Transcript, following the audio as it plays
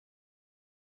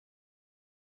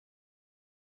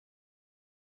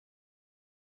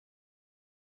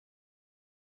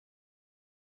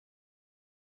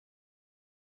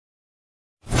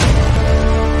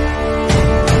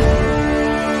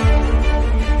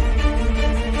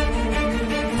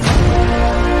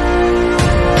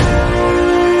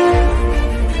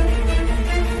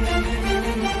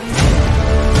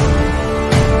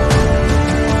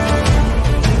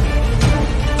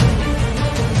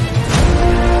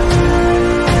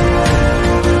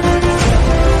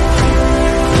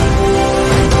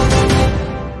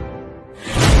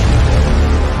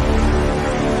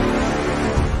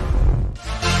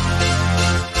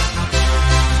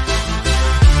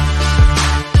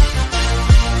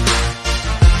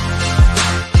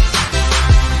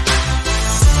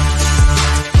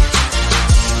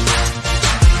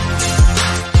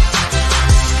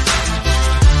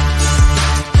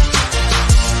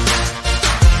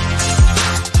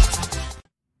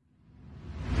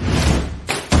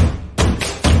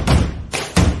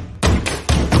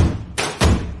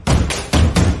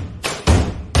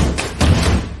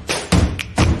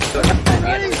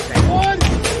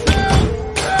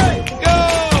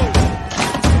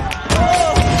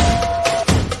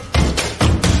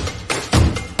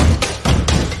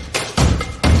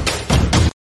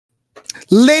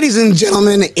Ladies and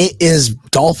gentlemen, it is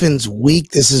Dolphins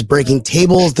week. This is Breaking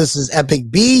Tables. This is Epic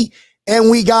B.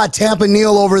 And we got Tampa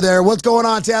Neal over there. What's going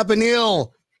on, Tampa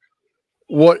Neal?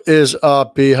 What is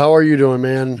up, B? How are you doing,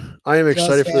 man? I am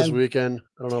excited for this weekend.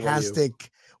 I don't know about you.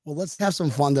 Fantastic. Well, let's have some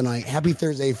fun tonight. Happy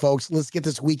Thursday, folks. Let's get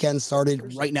this weekend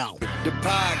started right now. The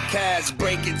podcast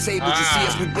Breaking Tables. You see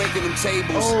us, we breaking them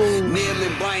tables. Neil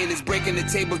and Brian is breaking the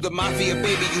tables. The Mafia,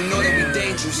 baby, you know that we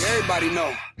dangerous. Everybody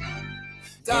know.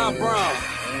 Don Brown.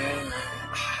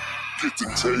 Get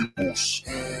the tables.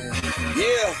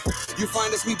 Yeah, you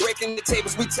find us, we breaking the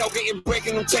tables. We tailgating,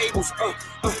 breaking them tables.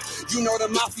 You know the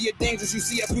Mafia dangerous. You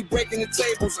see us, we breaking the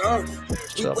tables.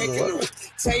 We breaking them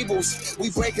tables. We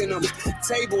breaking them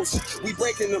tables. We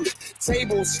breaking them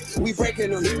tables. We breaking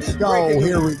them.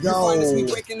 Here we go. You find us, we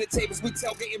breaking the tables. We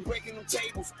tailgating, breaking them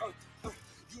tables.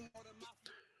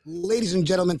 Ladies and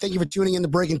gentlemen, thank you for tuning in to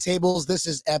Breaking Tables. This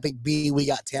is Epic B. We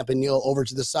got Tampa Neal over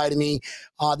to the side of me.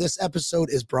 This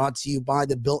episode is brought to you by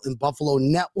the Built in Buffalo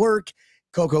Network,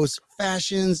 Coco's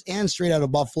Fashions, and Straight Out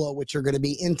of Buffalo, which are going to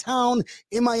be in town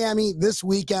in Miami this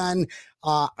weekend.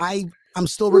 I'm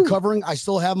still recovering. I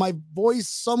still have my voice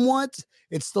somewhat.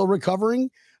 It's still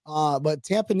recovering. But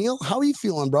Tampa Neal, how are you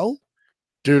feeling, bro?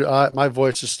 Dude, my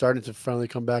voice is starting to finally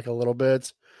come back a little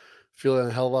bit. Feeling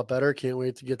a hell of a lot better. Can't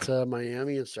wait to get to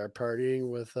Miami and start partying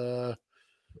with,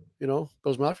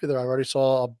 those Mafia there. I already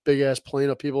saw a big-ass plane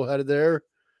of people headed there.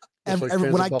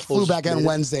 When I flew back on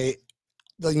Wednesday,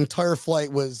 the entire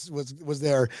flight was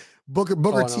there.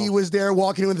 Booker T was there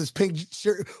walking with his pink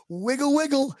shirt. Wiggle,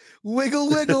 wiggle, wiggle,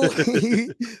 wiggle.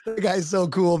 That guy's so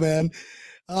cool, man.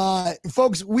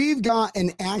 Folks, we've got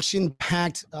an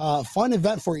action-packed, fun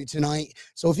event for you tonight.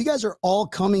 So if you guys are all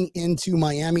coming into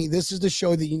Miami, this is the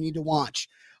show that you need to watch.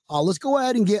 Let's go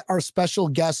ahead and get our special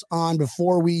guests on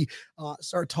before we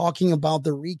start talking about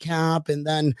the recap and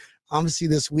then obviously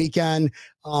this weekend.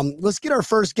 Let's get our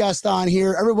first guest on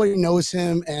here. Everybody knows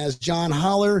him as John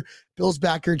Holler, Bill's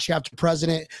Backer chapter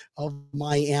president of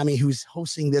Miami, who's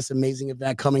hosting this amazing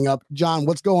event coming up. John,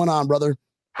 what's going on, brother?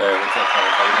 Hey, what's up,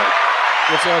 fellas? How you doing?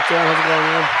 What's up, John? How's it going,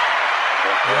 man?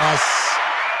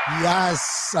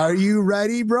 Yes. Are you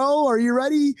ready, bro? Are you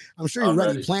ready? I'm sure you're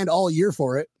ready. Planned all year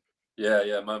for it.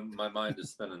 Yeah. My mind is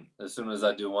spinning. As soon as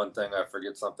I do one thing, I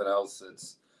forget something else.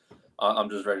 I'm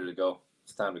just ready to go.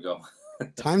 It's time to go.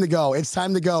 Time to go. It's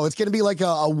time to go. It's going to be like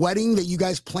a wedding that you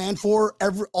guys plan for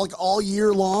all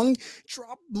year long.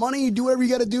 Drop money, do whatever you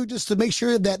got to do just to make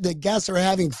sure that the guests are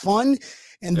having fun.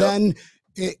 And then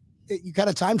you kind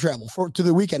of time travel to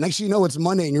the weekend. Next thing you know, it's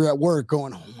Monday and you're at work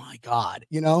going, oh my God,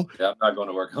 Yeah, I'm not going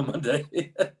to work on Monday.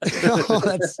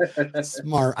 That's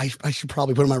smart. I should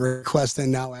probably put my request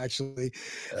in now, actually.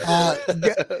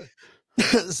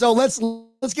 So let's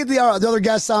get the other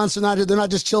guests on so they're not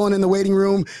just chilling in the waiting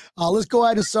room. Let's go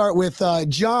ahead and start with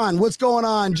John. What's going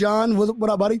on, John? What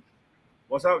up, buddy?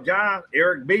 What's up, John?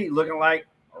 Eric B looking like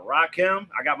Rakim.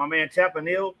 I got my man Tampa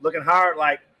Neal looking hard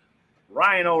like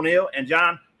Ryan O'Neal and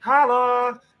John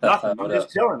Holla. Nothing. I'm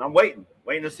just chilling. I'm waiting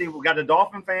to see. We got the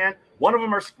Dolphin fan. One of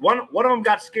them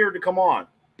got scared to come on.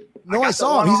 No, I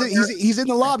saw him. He's in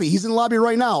the lobby. He's in the lobby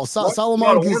right now.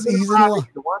 Solomon. He's in the lobby.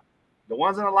 The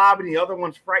one's in the lobby, and the other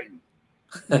one's frightened.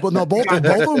 But no, both of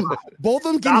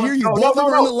them can hear you. Both of them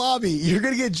are in the lobby. You're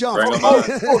gonna get jumped.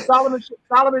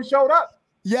 Solomon showed up.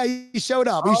 Yeah, he showed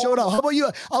up. How about you?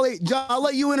 I'll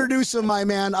let you introduce him, my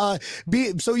man.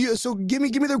 So give me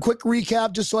the quick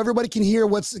recap just so everybody can hear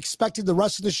what's expected the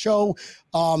rest of the show.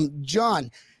 John,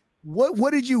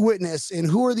 what did you witness, and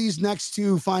who are these next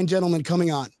two fine gentlemen coming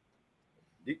on?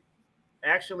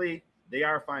 Actually, they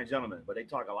are fine gentlemen, but they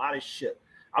talk a lot of shit.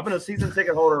 I've been a season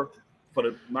ticket holder for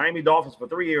the Miami Dolphins for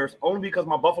 3 years, only because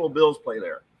my Buffalo Bills play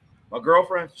there. My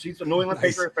girlfriend, she's a New England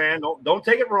Patriot fan. Don't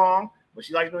take it wrong. But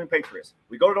she likes New England Patriots.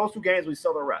 We go to those two games, we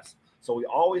sell the rest. So we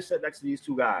always sit next to these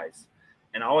two guys.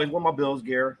 And I always wear my Bills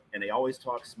gear, and they always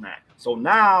talk smack. So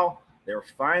now they're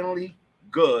finally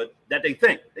good that they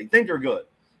think. They think they're good.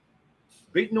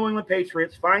 Beat New England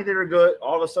Patriots, finally they're good.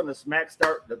 All of a sudden the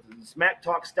smack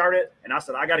talk started, and I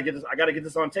said, I gotta get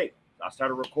this on tape. I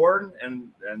started recording,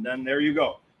 and then there you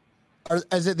go.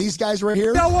 Is it these guys right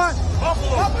here? Who y'all want?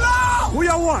 Buffalo! Who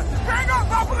y'all want? Bring up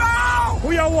Buffalo!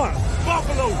 Who y'all want?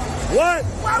 Buffalo! What?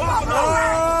 Buffalo!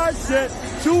 Oh, shit.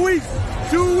 2 weeks.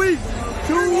 2 weeks.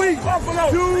 2 weeks.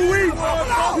 Buffalo! 2 weeks.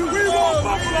 Buffalo! We want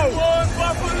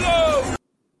Buffalo!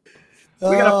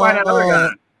 We gotta find another guy.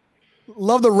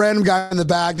 Love the random guy in the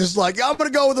back, just like, I'm going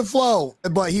to go with the flow.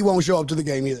 But he won't show up to the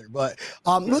game either. But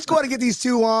let's go ahead and get these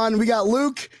two on. We got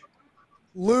Luke.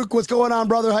 Luke, what's going on,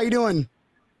 brother? How you doing?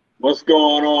 What's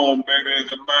going on, baby?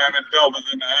 The Miami Dolphins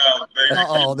in the house, baby.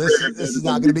 Uh-oh, this is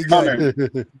not going to be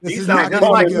good. This is not going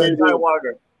to be good.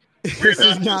 This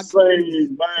is not say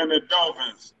Miami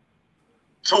Dolphins.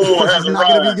 Tua has not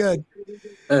going to be good.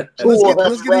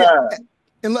 Let's get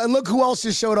and look who else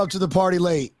just showed up to the party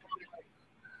late.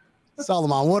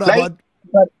 Solomon, what up, bud?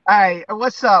 Hey,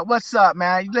 what's up? What's up,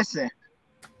 man? Listen.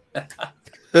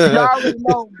 Y'all already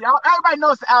know. Everybody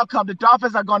knows the outcome. The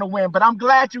Dolphins are going to win, but I'm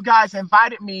glad you guys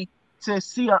invited me to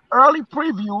see an early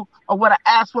preview of what an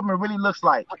ass woman really looks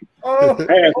like. You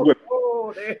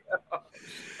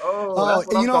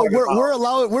know, we're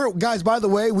allowed. We're guys. By the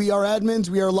way, we are admins.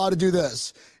 We are allowed to do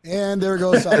this. And there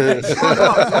goes something.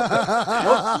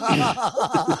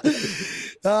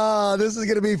 This is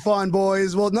gonna be fun,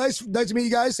 boys. Well, nice to meet you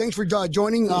guys. Thanks for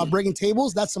joining Breaking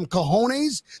Tables. That's some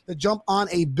cojones to jump on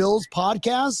a Bills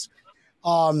podcast.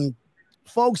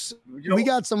 Folks, we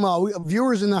got some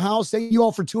viewers in the house. Thank you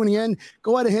all for tuning in.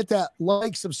 Go ahead and hit that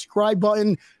like, subscribe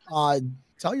button.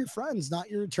 Tell your friends, not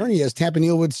your attorney, as Tampa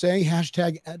Neal would say.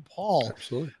 Hashtag Ed Paul.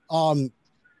 Absolutely.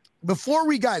 Before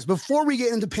we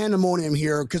get into pandemonium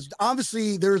here, because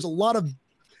obviously there's a lot of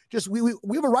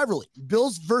we have a rivalry.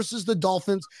 Bills versus the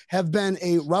Dolphins have been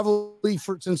a rivalry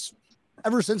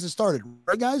ever since it started,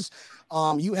 right, guys?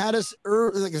 You had us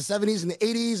like the 70s and the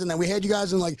 80s, and then we had you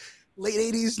guys in like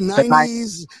late 80s,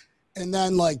 90s, and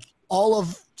then like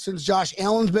since Josh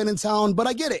Allen's been in town. But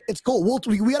I get it. It's cool.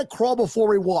 We got to crawl before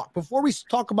we walk. Before we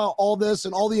talk about all this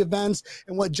and all the events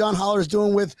and what John Holler is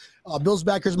doing with Bills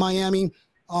backers Miami,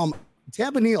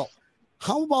 Tampa Neal,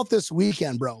 how about this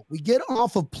weekend, bro? We get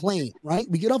off a plane, right?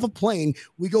 We get off a plane.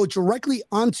 We go directly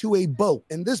onto a boat.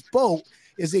 And this boat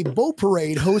is a boat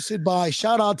parade hosted by,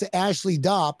 shout out to Ashley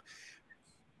Dopp,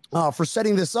 for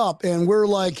setting this up. And we're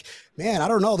like, man, I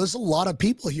don't know. There's a lot of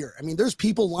people here. I mean, there's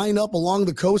people lined up along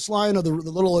the coastline of the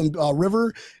little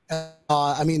river.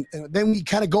 I mean, then we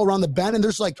kind of go around the bend, and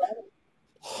there's like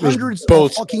hundreds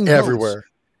boats of fucking everywhere. Boats.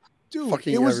 Dude,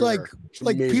 it was everywhere.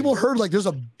 like people heard like there's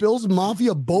a Bills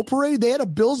Mafia boat parade. They had a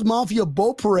Bills Mafia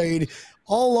boat parade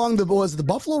all along the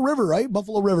Buffalo River, right?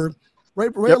 Buffalo River,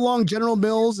 right along General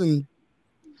Mills, and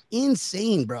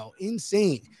insane, bro,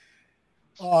 insane.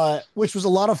 Which was a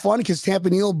lot of fun because Tampa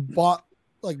Neal brought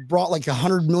like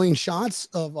 100 million shots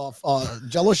of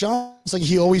Jello shots like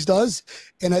he always does,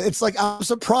 and it's like I'm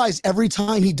surprised every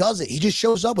time he does it. He just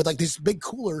shows up with like this big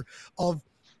cooler of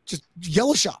just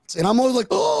yellow shots, and I'm always like,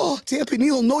 oh, Tampa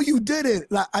Neal, no, you didn't.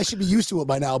 I should be used to it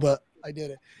by now, but I did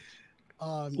it.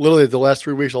 Literally, the last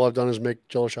 3 weeks, all I've done is make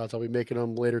Jello shots. I'll be making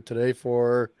them later today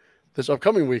for this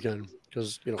upcoming weekend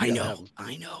because I know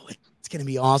it's gonna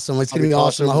be awesome. It's gonna be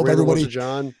awesome. I hope everybody.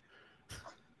 John,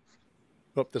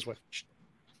 this way.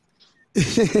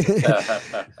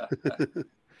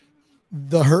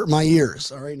 The hurt my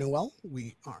ears. All right, Noel,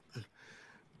 we are.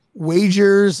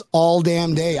 Wagers all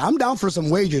damn day. I'm down for some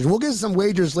wagers. We'll get some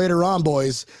wagers later on,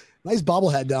 boys. Nice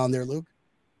bobblehead down there, Luke.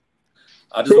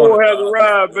 I just want to have a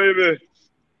ride, baby.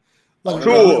 Look,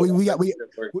 cool. We got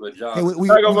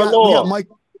Mike.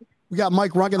 We got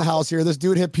Mike Runk in the house here. This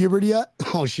dude hit puberty yet?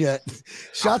 Oh shit!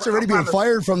 Shots already being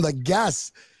fired from the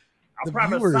guests. I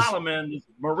promised Solomon this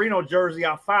Merino jersey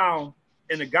I found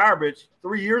in the garbage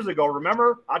 3 years ago.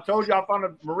 Remember? I told you I found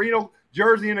a Merino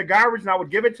jersey in the garbage and I would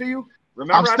give it to you.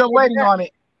 Remember? I'm still waiting on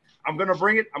it. I'm gonna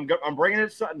bring it. I'm bringing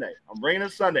it Sunday.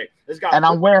 It's got and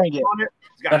I'm wearing it. On it.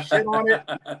 It's got shit on it.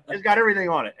 It's got everything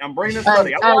on it. I'm bringing it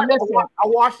Sunday. I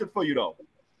washed it for you though.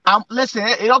 Listen.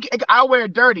 I'll wear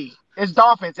it dirty. It's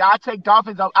Dolphins. I'll take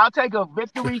Dolphins. I'll take a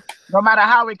victory no matter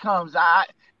how it comes.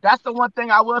 That's the one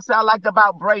thing I will say I liked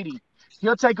about Brady.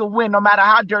 He'll take a win no matter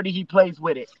how dirty he plays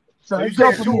with it. So you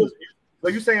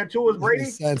saying Tua is Brady?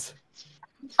 Makes sense.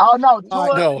 Oh no,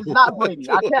 Tua is not Brady.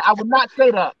 I would not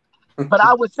say that. But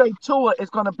I would say Tua is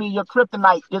going to be your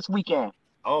kryptonite this weekend.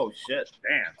 Oh shit!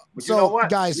 Damn. But so, you know what?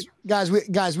 guys, we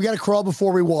got to crawl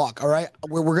before we walk. All right,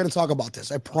 we're going to talk about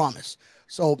this. I promise.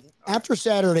 So after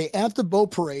Saturday, at the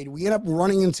boat parade, we ended up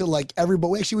running into like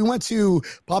everybody. Actually, we went to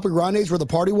Papa Grande's where the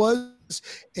party was,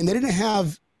 and they didn't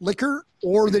have liquor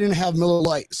or they didn't have Miller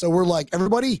Lite. So we're like,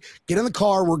 everybody, get in the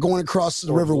car. We're going across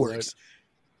the Riverworks.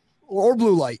 Or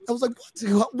Blue Light. I was like,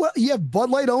 what? You have Bud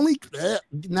Light only?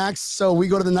 Next. So we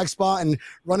go to the next spot and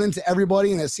run into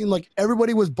everybody, and it seemed like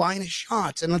everybody was buying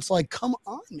shots. And it's like, come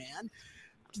on, man.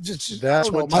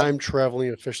 That's when time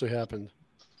traveling officially happened.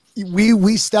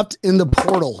 We stepped in the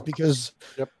portal because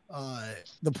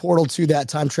the portal to that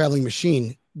time traveling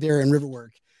machine there in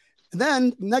Riverwork. And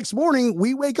then next morning,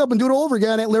 we wake up and do it all over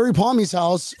again at Larry Palmy's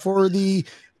house for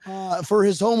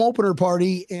his home opener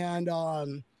party.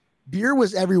 And beer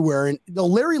was everywhere. And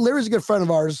Larry's a good friend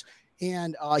of ours.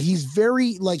 And he's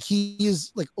very like, he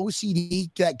is like OCD,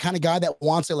 that kind of guy that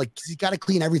wants it. Like, he's got to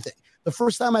clean everything. The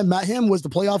first time I met him was the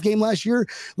playoff game last year.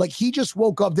 Like, he just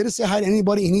woke up, didn't say hi to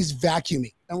anybody, and he's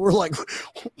vacuuming. And we're like,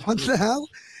 what the hell?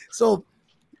 So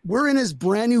we're in his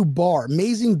brand new bar,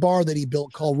 amazing bar that he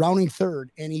built called Rounding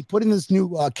Third. And he put in this new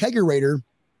kegerator,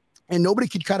 and nobody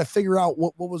could kind of figure out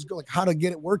what was like, how to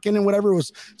get it working and whatever. It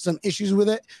was some issues with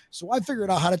it. So I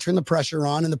figured out how to turn the pressure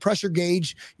on, and the pressure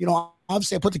gauge, you know,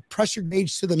 obviously I put the pressure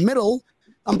gauge to the middle.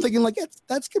 I'm thinking like,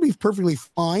 that's going to be perfectly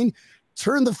fine.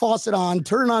 Turn the faucet on,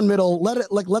 turn it on middle,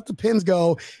 let the pins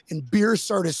go, and beer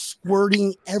started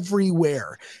squirting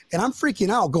everywhere. And I'm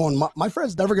freaking out going, my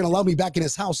friend's never going to allow me back in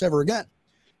his house ever again.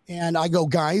 And I go,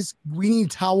 guys, we need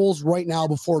towels right now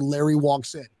before Larry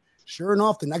walks in. Sure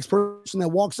enough, the next person that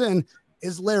walks in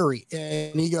is Larry.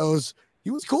 And he goes,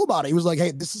 he was cool about it. He was like,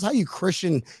 hey, this is how you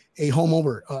Christian a home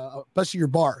over, especially your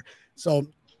bar. So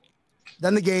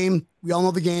then the game, we all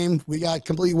know the game. We got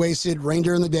completely wasted, rain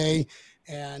during the day.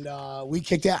 And we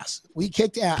kicked ass. So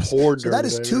that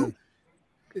is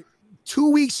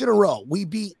two weeks in a row. We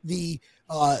beat the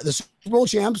Super Bowl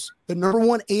champs, the number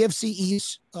one AFC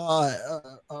East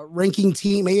ranking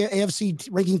team, AFC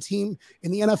ranking team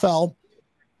in the NFL.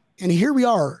 And here we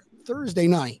are, Thursday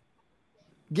night,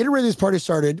 getting ready. This party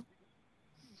started.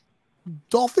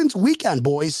 Dolphins weekend,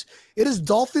 boys. It is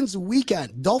Dolphins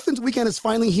weekend. Dolphins weekend is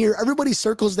finally here. Everybody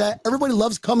circles that. Everybody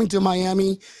loves coming to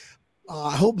Miami.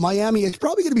 I hope Miami is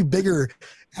probably going to be bigger,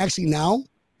 actually, now,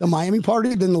 the Miami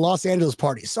party than the Los Angeles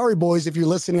party. Sorry, boys, if you're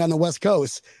listening on the West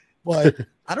Coast. But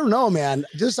I don't know, man.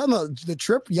 Just on the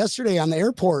trip yesterday on the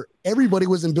airport, everybody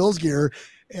was in Bills gear.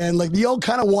 And, like, we all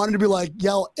kind of wanted to be like,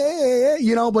 yell, hey,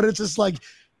 you know, but it's just like,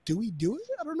 do we do it?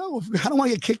 I don't know. I don't want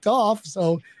to get kicked off.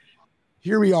 So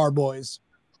here we are, boys.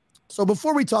 So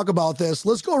before we talk about this,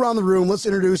 let's go around the room. Let's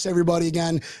introduce everybody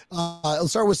again.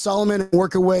 Let's start with Solomon and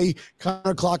work away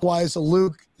counterclockwise. So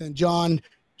Luke and Jonathan,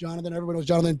 everybody knows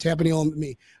Jonathan, Tampanil, and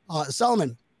me.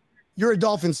 Solomon, you're a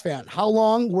Dolphins fan. How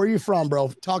long? Where are you from, bro?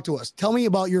 Talk to us. Tell me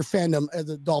about your fandom as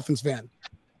a Dolphins fan.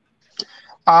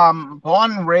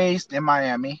 Born and raised in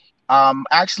Miami.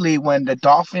 Actually, when the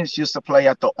Dolphins used to play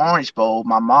at the Orange Bowl,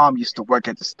 my mom used to work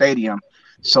at the stadium.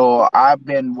 So I've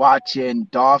been watching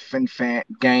Dolphin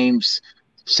games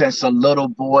since a little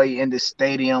boy in the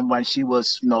stadium when she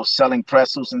was, you know, selling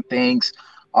pretzels and things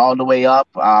all the way up.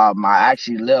 I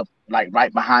actually live like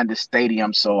right behind the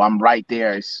stadium, so I'm right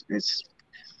there. It's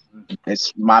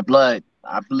my blood.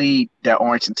 I bleed that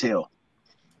orange and teal.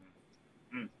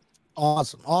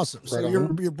 Awesome. So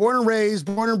you're born and raised,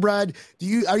 born and bred.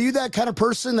 Are you that kind of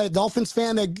person, that Dolphins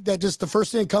fan that just the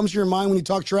first thing that comes to your mind when you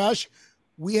talk trash?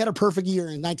 We had a perfect year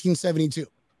in 1972.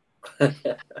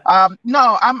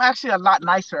 No, I'm actually a lot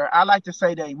nicer. I like to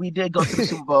say that we did go to the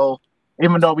Super Bowl,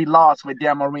 even though we lost with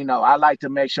Dan Marino. I like to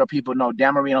make sure people know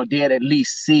Dan Marino did at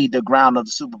least see the ground of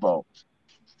the Super Bowl.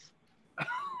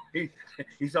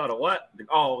 He saw the what?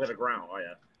 Oh, the ground. Oh,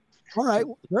 yeah. All right,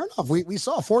 fair enough. We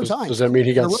saw 4 times. Does that mean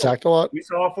he got sacked a lot? We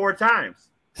saw 4 times.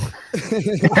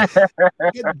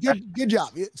 good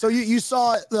job. So you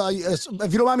saw,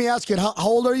 if you don't mind me asking, how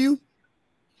old are you?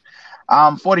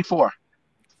 44.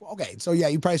 Okay, so yeah,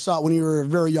 you probably saw it when you were a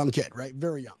very young kid, right?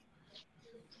 Very young.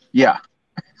 Yeah.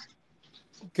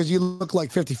 Because you look like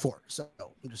 54, so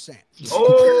I'm just saying.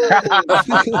 Oh!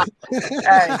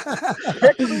 Hey,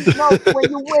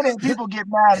 when you win it, people get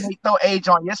mad and they throw age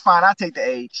on you. It's fine. I'll take the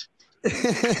age.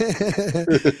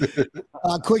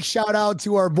 Quick shout out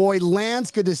to our boy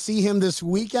Lance. Good to see him this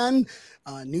weekend.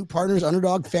 New partners,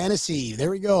 Underdog Fantasy.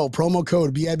 There we go. Promo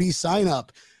code BIB sign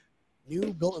up.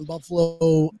 New Built in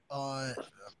Buffalo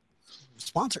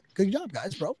sponsor. Good job,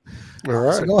 guys, bro. All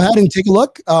right. So go ahead and take a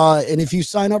look. And if you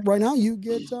sign up right now, you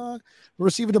get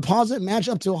receive a deposit match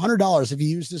up to $100 if you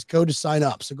use this code to sign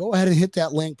up. So go ahead and hit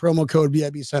that link, promo code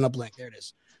BIB sign up link. There it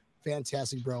is.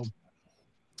 Fantastic, bro.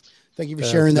 Thank you for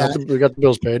sharing that. We got the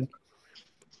bills paid.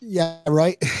 Yeah,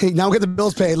 right. Now we get the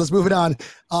bills paid. Let's move it on.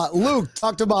 Luke,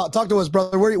 talk to us,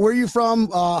 brother. Where are you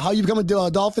from? How you become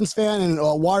a Dolphins fan, and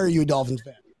why are you a Dolphins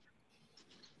fan?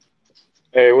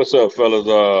 Hey, what's up,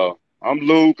 fellas? I'm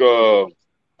Luke.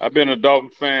 I've been a Dolphin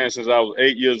fan since I was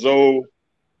 8 years old.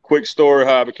 Quick story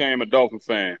how I became a Dolphin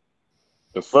fan.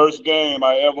 The first game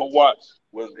I ever watched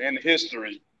was in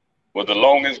history, was the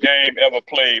longest game ever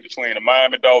played between the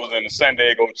Miami Dolphins and the San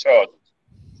Diego Chargers.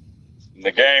 And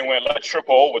the game went like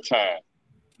triple overtime.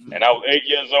 And I was 8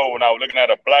 years old and I was looking at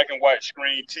a black and white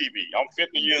screen TV. I'm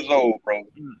 50 years old, bro.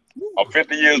 I'm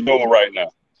 50 years old right now.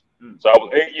 So I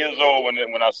was 8 years old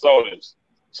when I saw this.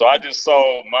 So I just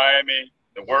saw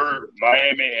the word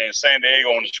Miami and San Diego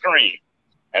on the screen.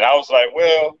 And I was like,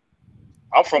 well,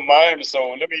 I'm from Miami,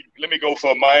 so let me go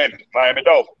for Miami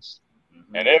Dolphins.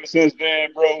 And ever since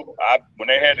then, bro, when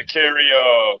they had to carry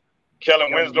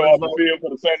Kellen Winslow off the field for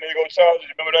the San Diego Chargers, you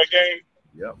remember that game?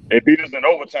 Yep. They beat us in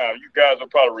overtime. You guys will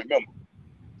probably remember.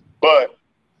 But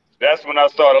that's when I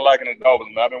started liking the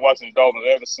Dolphins. I've been watching the Dolphins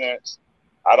ever since.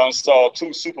 I done saw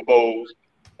 2 Super Bowls,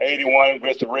 81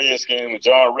 versus the Redskins when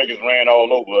John Riggins ran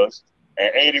all over us,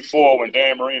 and 84 when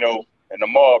Dan Marino and the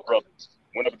Marr brothers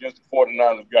went up against the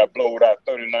 49ers and got blowed out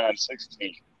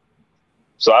 39-16.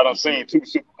 So I done seen 2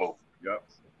 Super Bowls. Yep.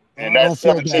 And that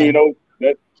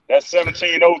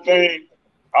 17-0 thing,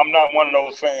 I'm not one of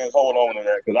those fans hold on to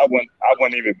that because I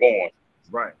wasn't even born.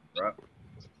 Right.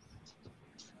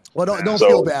 Well, don't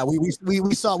feel bad. We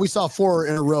saw 4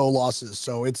 in a row losses,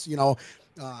 so it's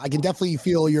I can definitely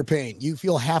feel your pain. You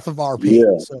feel half of our pain.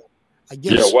 Yeah. So I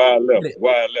get it. Yeah, why I left.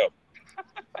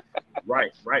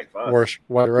 Right. Worse.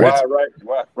 Why right?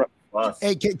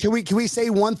 Hey, can we say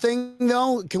one thing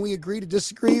though? Can we agree to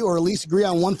disagree, or at least agree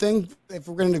on one thing? If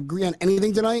we're going to agree on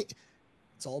anything tonight,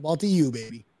 it's all about the U,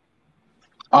 baby.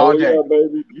 Oh yeah,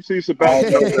 baby. You see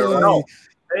Sebastian?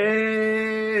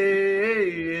 Hey.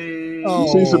 Oh, you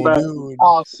see Sebastian? Dude.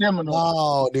 Oh, Seminole.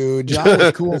 Oh, dude. John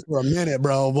was cool for a minute,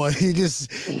 bro, but he just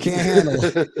can't handle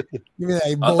it. Give me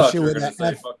that bullshit with that.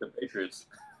 Say, fuck the Patriots.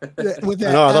 With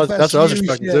that that's what I was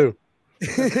expecting too.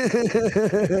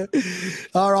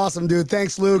 All right, awesome, dude.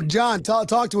 Thanks, Luke. John,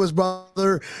 talk to us,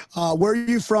 brother. Where are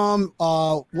you from?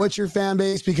 What's your fan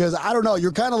base? Because I don't know.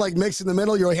 You're kind of like mixed in the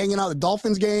middle. You're hanging out at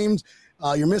Dolphins games.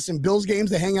 You're missing Bills games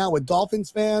to hang out with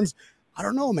Dolphins fans. I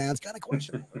don't know, man. It's kind of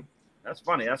question. That's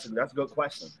funny. That's a good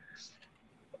question.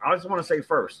 I just want to say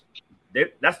first,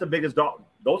 that's the biggest dog.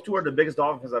 Those 2 are the biggest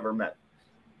Dolphins I've ever met.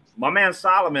 My man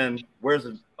Solomon wears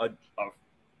a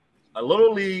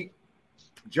little league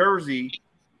jersey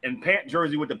and pant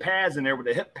jersey with the pads in there, with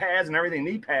the hip pads and everything,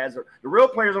 knee pads. The real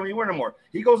players don't even wear no more.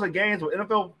 He goes to games with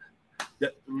NFL,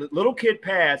 the little kid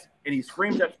pads, and he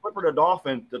screams at Flipper the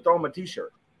Dolphin to throw him a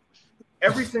T-shirt.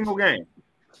 Every single game.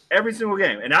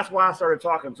 And that's why I started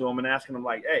talking to him and asking him,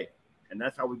 like, hey, and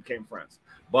that's how we became friends.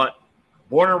 But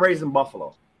born and raised in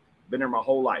Buffalo, been there my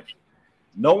whole life.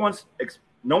 No one's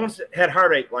had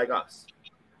heartache like us.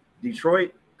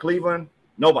 Detroit, Cleveland,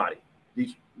 nobody.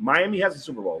 Miami has a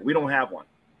Super Bowl. We don't have one.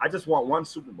 I just want one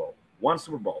Super Bowl.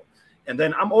 And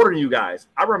then I'm older than you guys.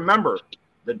 I remember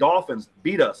the Dolphins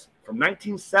beat us from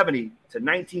 1970 to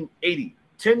 1980,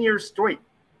 10 years straight.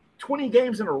 20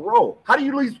 games in a row. How do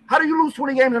you lose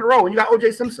 20 games in a row when you got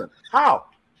O.J. Simpson? How?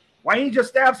 Why didn't he just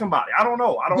stab somebody? I don't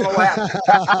know what happened.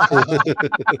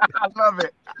 I love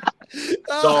it.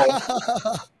 So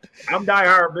I'm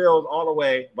diehard Bills all the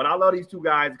way, but I love these 2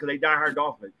 guys because they diehard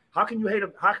Dolphins. How can you hate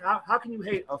how can you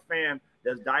hate a fan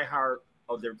that's diehard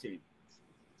of their team?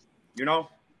 Well,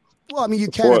 I mean, you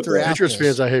can if they're Patriots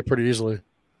fans I hate pretty easily.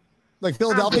 Like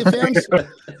Philadelphia fans?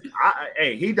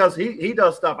 He does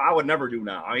stuff I would never do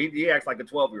now. I mean, he acts like a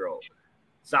 12-year-old.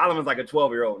 Solomon's like a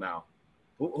 12-year-old now.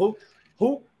 Who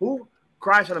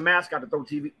cries for the mascot to throw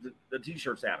the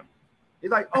T-shirts at him? He's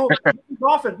like, oh,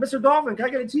 Mr. Dolphin, can I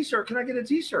get a T-shirt? Can I get a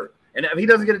T-shirt? And if he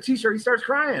doesn't get a T-shirt, he starts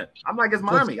crying. I'm like his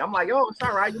mommy. I'm like, oh, it's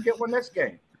all right. You get one next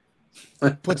game.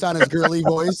 Puts on his girly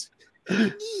voice.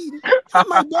 Not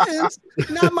my buttons,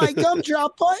 not my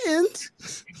gumdrop buttons.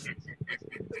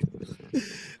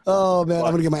 Oh man, I'm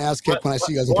gonna get my ass kicked when I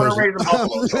see you guys in person.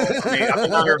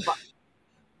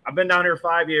 I've been down here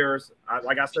 5 years.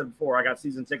 Like I said before, I got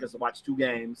season tickets to watch 2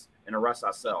 games, and the rest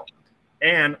I sell.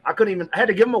 And I had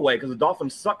to give them away because the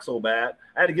Dolphins suck so bad.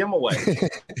 I had to give them away.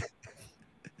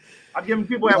 I'd give them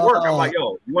people at work. I'm like,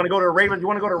 yo, you want to go to the Ravens? You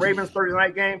want to go to the Ravens Thursday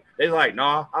night game? They're like,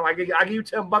 no. I'm like, I give you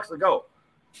 $10 to go.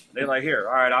 They're like, here,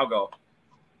 all right, I'll go.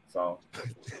 So,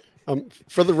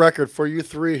 for the record, for you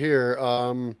 3 here,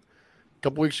 a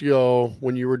couple weeks ago,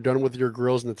 when you were done with your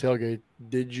grills in the tailgate,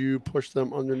 did you push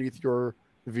them underneath your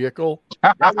vehicle?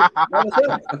 That was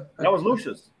him. That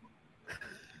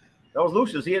was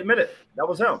Lucius. He admitted that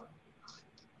was him.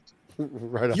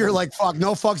 Right. You're like, fuck,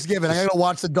 no fucks given. I gotta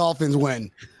watch the Dolphins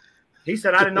win. He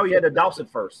said, I didn't know you had to douse it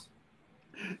first.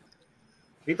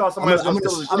 He thought somebody was going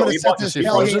to I'm going to set this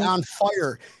tailgate on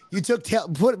fire. You took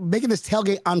making this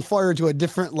tailgate on fire to a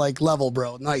different level,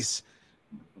 bro. Nice.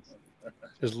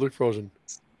 Is Luke frozen?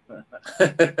 I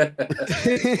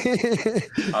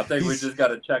think we just got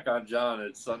to check on John.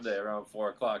 It's Sunday around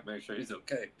 4:00. Make sure he's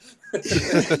okay.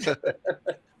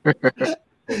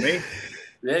 For me?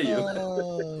 Yeah, you.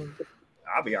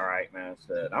 I'll be all right, man.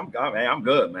 I'm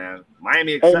good, man.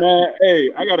 Miami. Hey, man.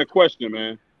 Hey, I got a question,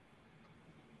 man.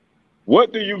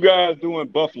 What do you guys do in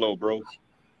Buffalo, bro?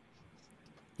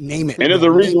 Name it. And there's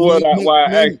a reason why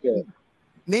I asked that.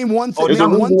 Name one thing.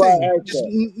 Name one thing. Just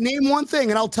name one thing,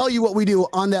 and I'll tell you what we do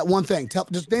on that one thing.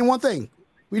 Just name one thing.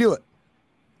 We do it.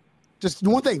 Just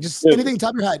one thing. Just anything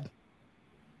top of your head.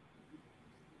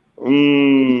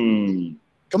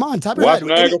 Come on, top of your head.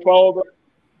 Niagara Falls.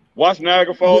 Watch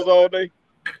Niagara Falls all day.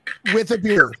 With a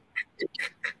beer.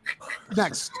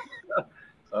 Next.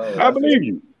 I believe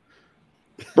you.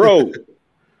 Bro,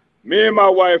 me and my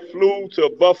wife flew to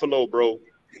Buffalo, bro.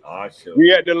 Oh, sure. We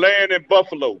had to land in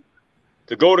Buffalo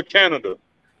to go to Canada.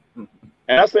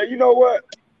 And I said, you know what?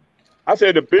 I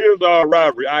said, the Bills are a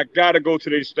rivalry. I got to go to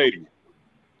their stadium.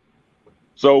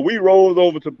 So we rolled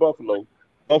over to Buffalo,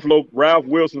 Ralph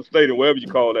Wilson Stadium, whatever you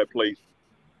call that place.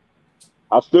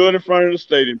 I stood in front of the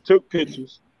stadium, took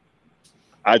pictures.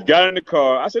 I got in the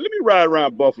car. I said, let me ride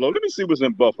around Buffalo. Let me see what's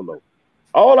in Buffalo.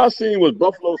 All I seen was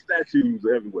buffalo statues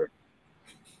everywhere.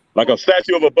 Like a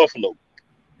statue of a buffalo.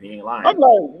 He ain't lying. I'm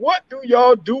like, what do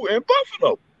y'all do in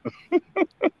Buffalo?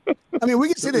 I mean, we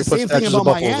can say the same thing about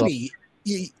Miami.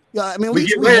 I mean, at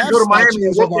least we have go to Miami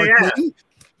and whoop their ass.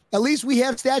 At least we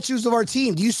have statues of our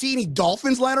team. Do you see any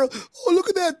dolphins lying around? Oh, look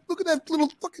at that little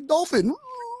fucking dolphin.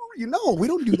 You know, we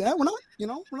don't do that. We're not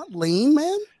lame,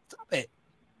 man. Stop it.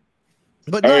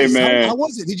 But hey, nice. Man. How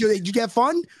was it? Did you have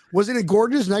fun? Was it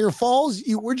gorgeous? Niagara Falls?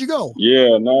 Where'd you go?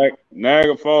 Yeah,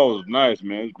 Niagara Falls is nice,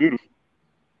 man. It's beautiful.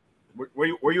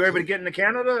 Were you able to get into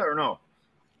Canada or no?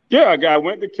 Yeah, I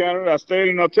went to Canada. I stayed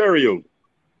in Ontario.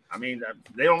 I mean,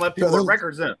 they don't let people with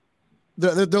records in.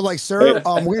 They're like, sir,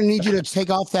 we're gonna need you to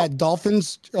take off that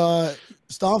Dolphins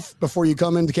stuff before you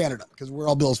come into Canada because we're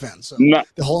all Bills fans. So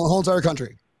the whole entire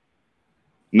country.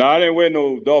 No, I didn't wear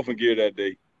no Dolphin gear that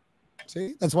day.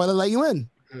 See, that's why they let you in.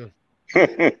 Yeah.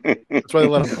 That's why they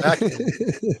let them back.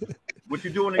 What you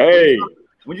doing? Hey,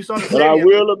 when you saw the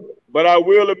stadium? But I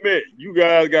will admit, you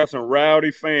guys got some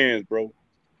rowdy fans, bro.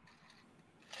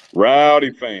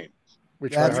 Rowdy fans.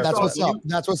 That's what's up.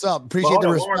 That's what's up. Appreciate the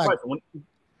respect.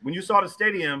 When you saw the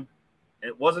stadium,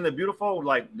 wasn't it beautiful?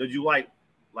 Like, did you like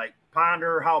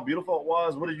ponder how beautiful it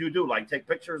was? What did you do? Like, take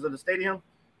pictures of the stadium?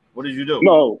 What did you do?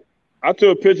 No, I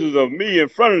took pictures of me in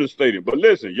front of the stadium. But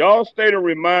listen, y'all stadium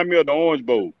remind me of the Orange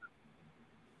Bowl.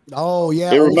 Oh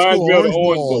yeah, it reminds me of the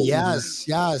Orange Bowl. Yes.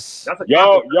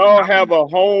 Y'all have a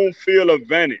home field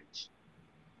advantage.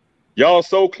 Y'all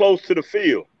so close to the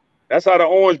field. That's how the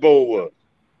Orange Bowl was.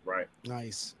 Right.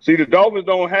 Nice. See, the Dolphins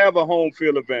don't have a home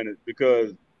field advantage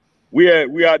because we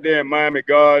out there in Miami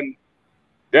Garden.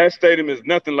 That stadium is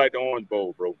nothing like the Orange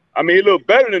Bowl, bro. I mean, it looked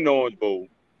better than the Orange Bowl,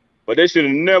 but they should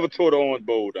have never tore the Orange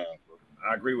Bowl down, bro.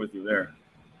 I agree with you there.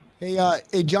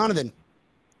 Hey, Jonathan.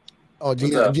 Oh,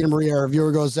 Gina Maria, our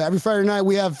viewer goes, every Friday night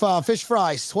we have fish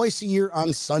fries twice a year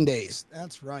on Sundays.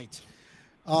 That's right.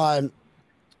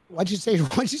 Why'd you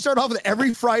start off with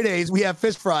every Fridays we have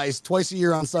fish fries twice a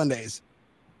year on Sundays?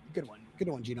 Good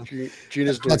one, Gina.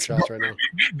 Gina's doing shots right now.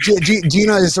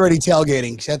 Gina is already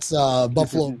tailgating. That's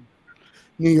Buffalo,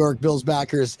 New York Bills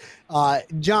backers.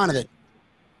 Jonathan.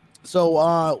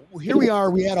 So here we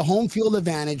are. We had a home field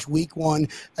advantage week 1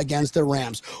 against the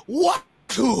Rams.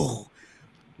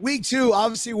 Week 2,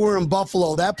 obviously we're in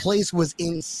Buffalo. That place was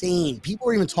insane. People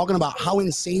were even talking about how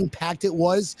insane packed it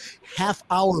was half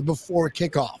hour before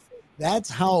kickoff.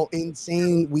 That's how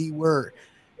insane we were.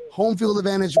 Home field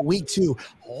advantage week 2.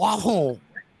 Wow.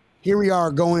 Here we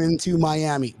are going into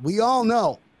Miami. We all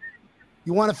know.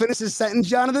 You want to finish this sentence,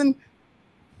 Jonathan?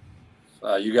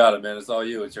 You got it, man. It's all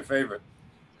you. It's your favorite.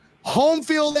 Home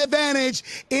field advantage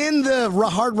in the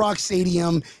Hard Rock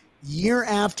Stadium year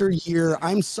after year.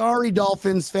 I'm sorry,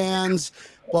 Dolphins fans,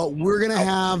 but we're going to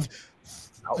have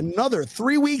another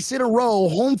 3 weeks in a row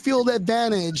home field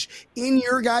advantage in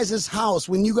your guys' house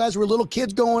when you guys were little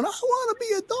kids going, I want to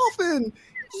be a Dolphin.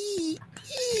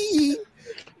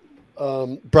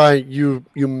 Brian, you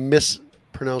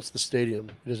mispronounced the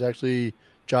stadium. It is actually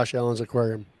Josh Allen's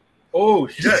aquarium. Oh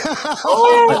shit!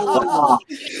 Oh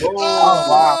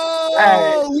wow!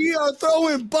 Hey. We are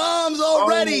throwing bombs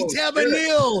already,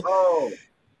 Tabanil. Oh,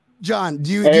 John, do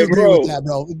you agree with that,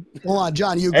 bro? Hold on,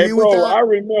 John, you agree with that?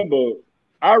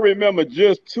 I remember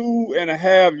just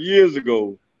 2.5 years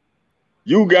ago,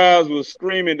 you guys were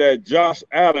screaming that Josh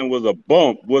Allen was a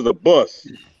bust.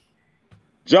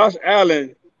 Josh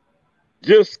Allen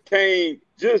just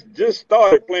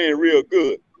started playing real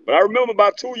good. But I remember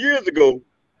about 2 years ago,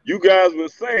 you guys were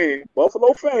saying,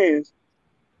 Buffalo fans,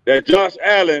 that Josh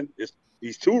Allen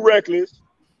he's too reckless,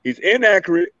 he's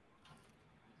inaccurate,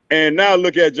 and now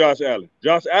look at Josh Allen.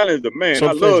 Josh Allen is the man.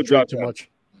 I love Josh Allen.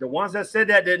 The ones that said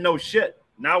that didn't know shit.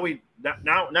 Now we're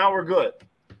good.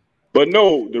 But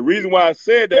no, the reason why I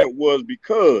said that was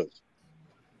because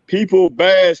people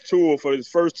bashed Tua for his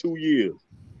first 2 years.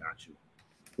 Got you.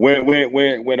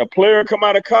 when a player come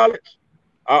out of college,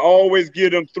 I always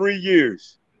give them 3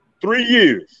 years. 3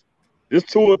 years. This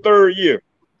 2 or 3rd year.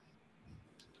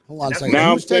 Hold on a second.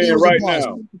 Now I'm saying right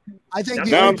now. I think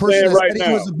the only person that said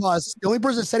he was a bust. The only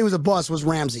person that said he was a bust was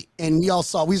Ramsey, and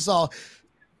we saw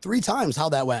 3 times how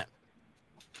that went.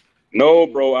 No,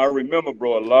 bro. I remember,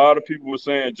 bro. A lot of people were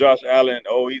saying Josh Allen.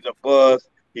 Oh, he's a bust.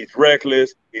 He's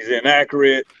reckless. He's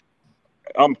inaccurate.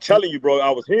 I'm telling you, bro. I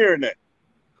was hearing that,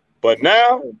 but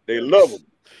now they love him.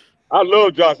 I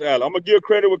love Josh Allen. I'm gonna give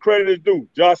credit where credit is due.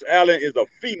 Josh Allen is a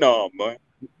phenom, man.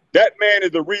 That man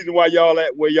is the reason why y'all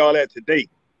at where y'all at today.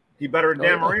 He better than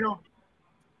Dan Marino?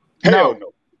 Hell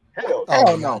no.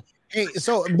 Hell no. Hey,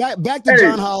 so back to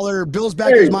John Holler. Bills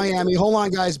backers Miami. Hold on,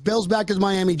 guys. Bills backers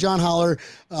Miami. John Holler.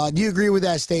 Do you agree with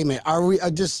that statement? Are we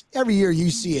just every year you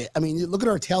see it? I mean, look at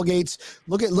our tailgates.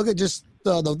 Look at just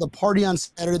the party on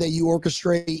Saturday that you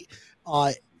orchestrate.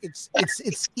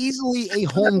 It's easily a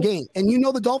home game, and you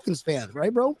know the Dolphins fan,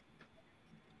 right, bro?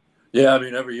 Yeah, I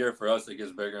mean, every year for us it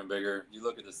gets bigger and bigger. You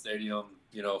look at the stadium.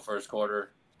 First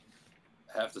quarter,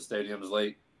 half the stadium's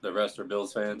late. The rest are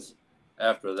Bills fans.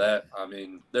 After that, I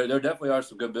mean, there definitely are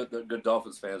some good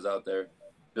Dolphins fans out there.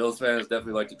 Bills fans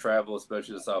definitely like to travel,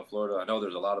 especially to South Florida. I know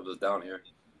there's a lot of us down here.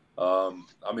 I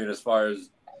mean, as far as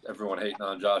everyone hating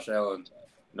on Josh Allen,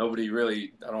 nobody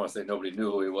really, I don't want to say nobody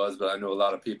knew who he was, but I knew a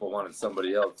lot of people wanted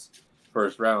somebody else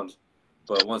first round.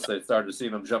 But once they started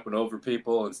seeing him jumping over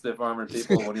people and stiff-arming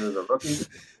people when he was a rookie, it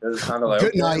was kind of like,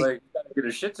 okay, like, you got to get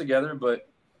his shit together, but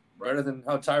better than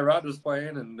how Tyrod was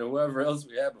playing and whoever else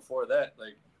we had before that.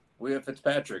 Like, we have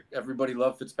Fitzpatrick. Everybody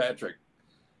loved Fitzpatrick.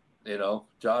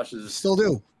 Josh is still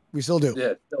do. We still do.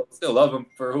 Yeah, still love him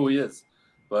for who he is.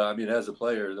 But I mean, as a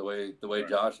player, the way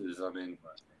Josh is, I mean,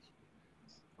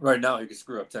 right now he could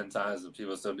screw up 10 times and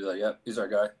people still be like, "Yep, he's our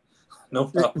guy." No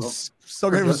problem. Still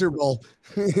going to Super Bowl.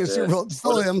 Super Bowl.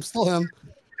 Still him.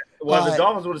 Well, if the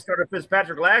Dolphins would have started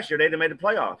Fitzpatrick last year, they'd have made the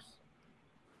playoffs.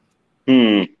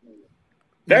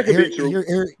 That could be true.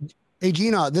 Hey,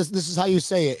 Gina, this is how you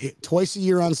say it. Twice a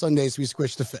year on Sundays, we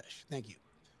squish the fish. Thank you.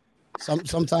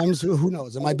 Sometimes, who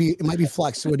knows? It might be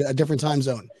flexed to a different time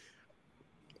zone.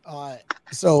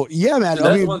 So, yeah, man.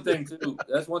 That's one thing, too.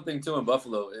 That's one thing, too, in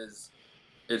Buffalo is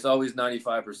it's always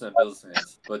 95% Bills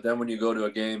fans. But then when you go to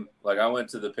a game, like I went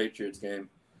to the Patriots game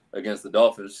against the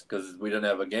Dolphins because we didn't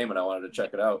have a game and I wanted to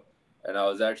check it out. And I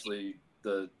was actually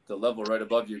the level right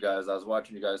above you guys. I was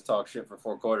watching you guys talk shit for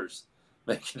 4 quarters.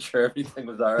 Making sure everything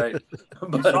was all right.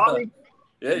 But,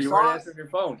 yeah, you weren't answering your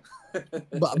phone.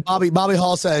 Bobby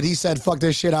Hall said, fuck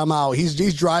this shit, I'm out.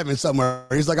 He's driving somewhere.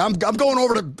 He's like, I'm going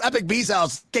over to Epic B's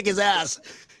house, kick his ass.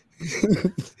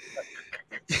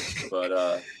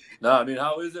 But no, I mean,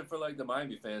 how is it for like the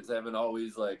Miami fans? They haven't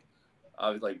always like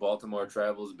Baltimore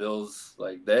travels, Bills,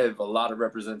 like they have a lot of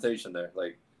representation there.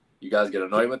 Like, you guys get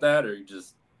annoyed with that, or you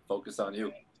just focus on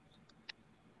you?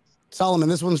 Solomon,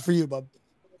 this one's for you, bub.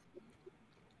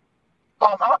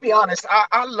 I'll be honest.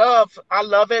 I love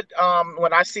it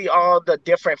when I see all the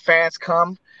different fans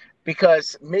come,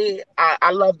 because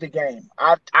I love the game.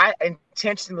 I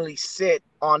intentionally sit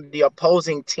on the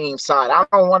opposing team side. I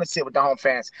don't want to sit with the home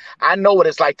fans. I know what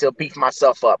it's like to beef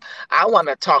myself up. I want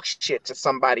to talk shit to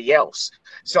somebody else.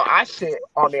 So I sit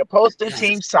on the opposing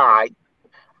team side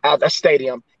at the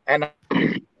stadium, and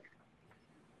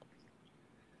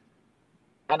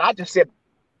I just sit.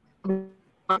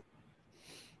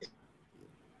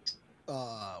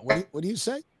 What do you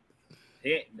say?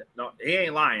 He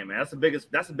ain't lying, man. That's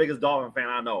the biggest Dolphin fan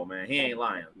I know, man. He ain't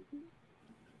lying.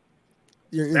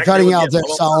 You're cutting out there,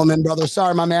 Solomon, brother.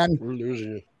 Sorry, my man. We're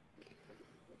losing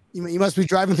you. You must be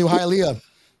driving through Hialeah.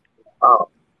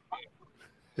 Oh,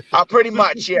 pretty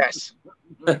much, yes.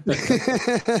 Well,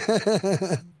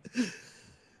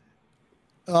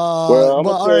 I'm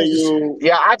gonna tell you.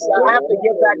 Yeah, I have to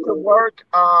get back to work.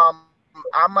 I'm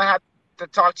gonna have to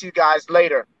talk to you guys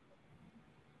later.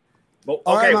 But,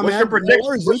 okay, what's your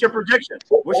prediction? What's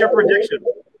your prediction?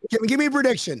 Give me a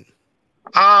prediction.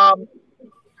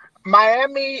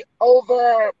 Miami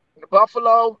over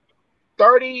Buffalo,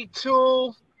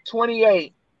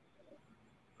 32-28.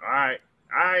 All right.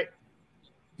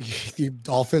 You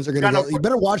Dolphins are gonna go. You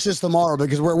better watch this tomorrow,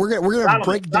 because we're gonna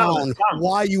break down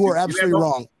why you were absolutely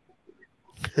wrong.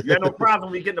 You had no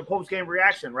problem with getting the post game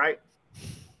reaction, right?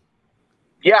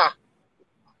 Yeah.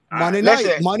 Monday night,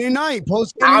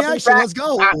 post game reaction. Let's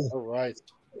go. All right.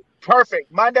 Perfect.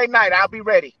 Monday night, I'll be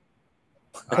ready.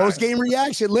 Post game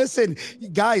reaction. Listen,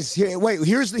 guys.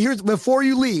 Here's before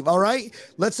you leave. All right.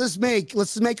 Let's make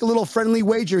a little friendly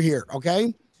wager here.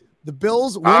 Okay. The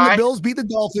Bills win. The Bills beat the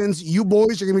Dolphins. You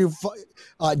boys are gonna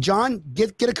be. John,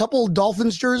 get a couple of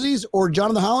Dolphins jerseys, or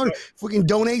Jonathan Holler, if we can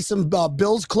donate some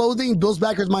Bills clothing, Bills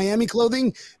backers Miami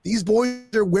clothing. These boys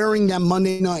are wearing them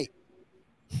Monday night.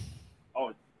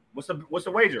 Oh, what's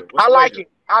the wager? I like it.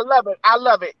 I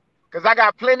love it. Because I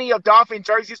got plenty of Dolphin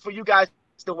jerseys for you guys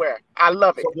to wear. I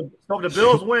love it. So if the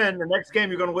Bills win, the next game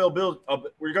you're gonna wear Bills.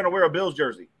 We're gonna wear a Bills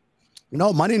jersey.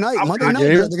 No, Monday night.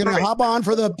 They're going to hop on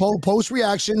for the post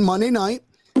reaction Monday night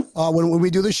when we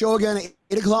do the show again at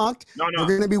 8 o'clock. No. We're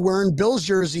going to be wearing Bills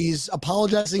jerseys,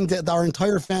 apologizing to our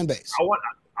entire fan base. I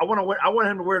want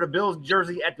him to wear the Bills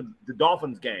jersey at the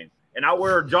Dolphins game, and I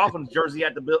wear a Dolphins jersey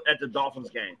at the Dolphins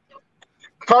game.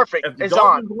 Perfect. If the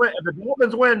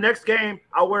Dolphins win next game,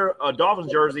 I'll wear a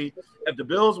Dolphins jersey. If the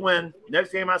Bills win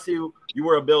next game, I see you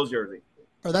wear a Bills jersey.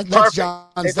 Oh, that's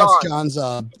John's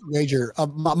wager.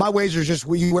 My wager is just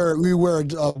we wear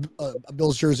a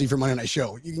Bills jersey for Monday Night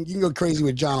Show. You can go crazy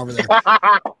with John over there.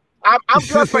 I'm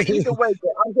good for either way.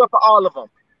 I'm good for all of them.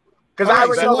 Because I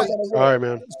already know all right,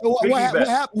 man. So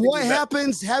what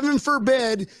happens? Heaven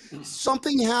forbid,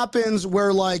 something happens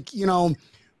where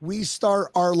we start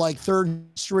our third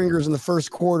stringers in the first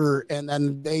quarter, and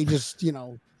then they just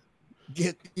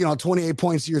get 28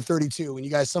 points to your 32, and you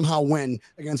guys somehow win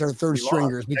against our third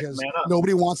stringers because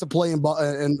nobody wants to play in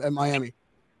Miami.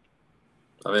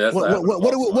 I mean,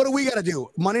 what do we got to do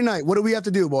Monday night? What do we have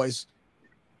to do, boys?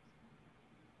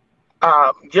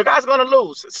 You guys gonna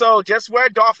lose, so just wear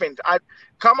Dolphins. I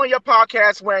come on your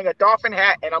podcast wearing a Dolphin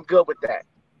hat, and I'm good with that.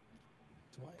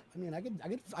 I mean, I could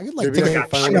like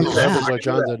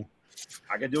John did.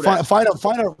 I can do that.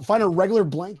 Find a regular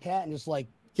blank hat and just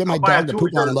get my dog to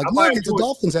poop on him. Look, it's a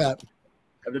Dolphins hat.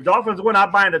 If the Dolphins win,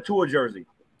 I'm buying the Tua jersey.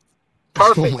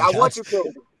 Perfect. I want you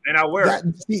to. And I wear it.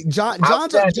 See,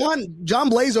 John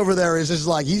Blaze over there is just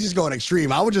he's just going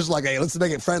extreme. I would just hey, let's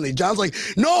make it friendly. John's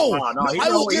no, I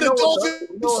will get a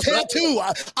Dolphins tattoo.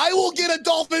 I will get a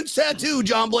Dolphins tattoo,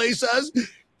 John Blaze says.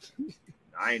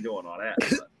 I ain't doing all that.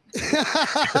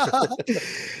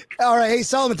 All right, hey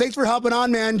Solomon, thanks for hopping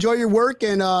on, man. Enjoy your work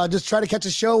and just try to catch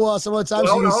a show some of the time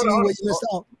so you can see what you missed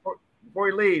out. Before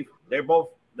you leave, they're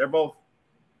both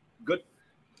good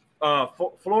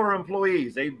Florida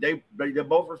employees. They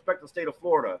both respect the state of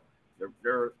Florida.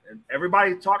 They're and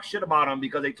everybody talks shit about them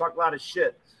because they talk a lot of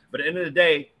shit. But at the end of the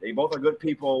day, they both are good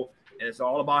people, and it's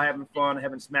all about having fun,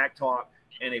 having smack talk,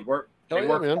 and they work. They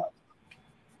work. Man. All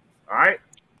right.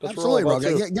 Absolutely, bro.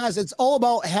 Guys, it's all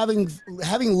about having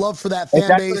love for that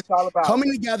fan base,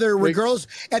 coming together. Regardless,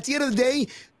 at the end of the day,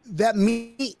 that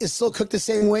meat is still cooked the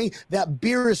same way. That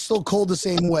beer is still cold the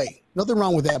same way. Nothing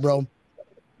wrong with that, bro.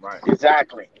 Right.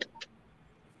 Exactly.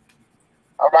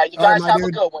 All right, you guys have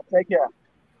a good one. Take care.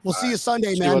 We'll see you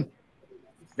Sunday, man.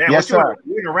 Damn, yes, sir.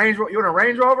 You in a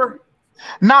Range Rover?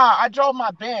 Nah, I drove my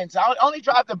Benz. I only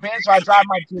drive the Benz, so I drive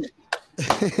my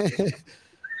Jeep.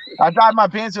 I drive my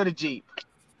Benz with a Jeep.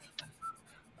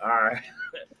 All right.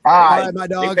 All right, my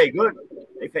dog. They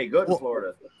pay good in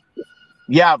Florida.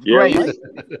 Yeah, great. Great.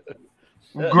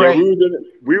 Yeah,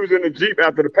 we was in the Jeep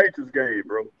after the Patriots game,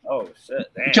 bro. Oh shit!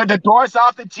 Damn. So the doors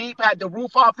off the Jeep, had the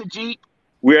roof off the Jeep.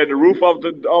 We had the roof off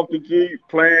the Jeep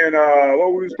playing.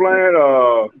 What we was playing?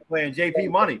 Playing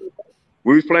JP Money.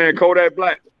 We was playing Kodak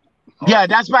Black. Yeah,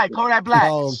 that's right, Kodak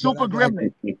Black. Super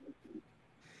Gremlin.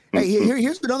 Hey,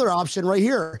 here's another option right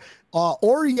here.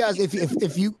 Or you guys,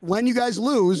 when you guys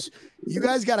lose, you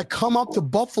guys got to come up to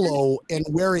Buffalo and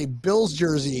wear a Bills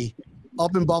jersey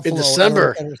up in Buffalo in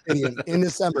December. In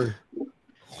December.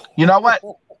 You know what?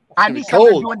 I need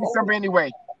something to do in December anyway.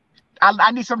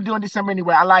 I need something to do in December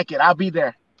anyway. I like it. I'll be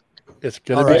there. It's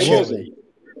gonna be chilly.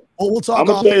 Well, we'll talk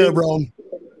off air, bro.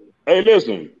 Hey,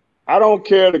 listen. I don't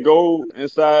care to go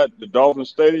inside the Dolphin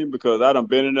Stadium because I done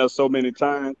been in there so many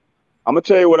times. I'm going to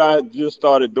tell you what I just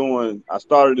started doing. I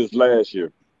started this last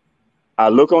year. I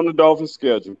look on the Dolphins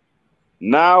schedule.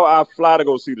 Now I fly to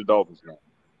go see the Dolphins now.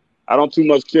 I don't too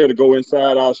much care to go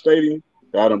inside our stadium.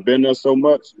 I done been there so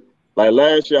much. Like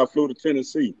last year, I flew to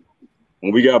Tennessee.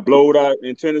 When we got blowed out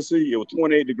in Tennessee, it was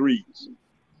 28 degrees.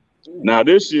 Now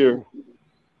this year,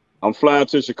 I'm flying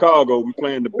to Chicago. We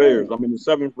playing the Bears. I'm in the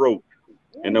 7th row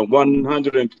in the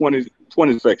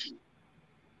 120 section.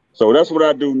 So that's what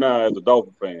I do now as a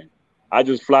Dolphin fan. I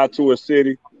just fly to a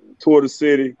city, tour the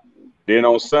city. Then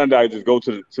on Sunday, I just go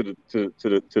to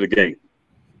the game.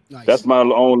 Nice. That's my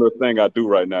only thing I do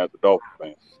right now as a Dolphin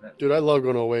fan. Dude, I love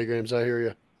going to away games. I hear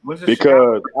you.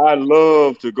 Because I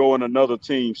love to go in another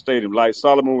team stadium. Like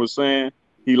Solomon was saying,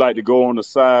 he like to go on the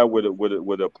side with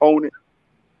an opponent.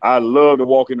 I love to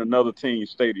walk in another team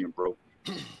stadium, bro.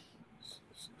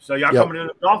 So y'all coming to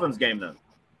the Dolphins game then?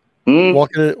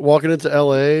 Walking into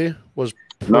LA was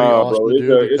pretty awesome bro. to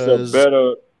do because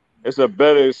it's a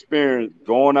better experience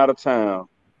going out of town,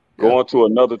 going to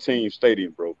another team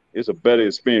stadium, bro. It's a better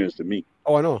experience to me.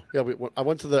 Oh, I know. Yeah, I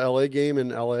went to the LA game in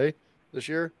LA this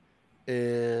year,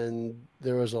 and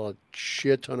there was a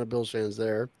shit ton of Bills fans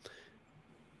there.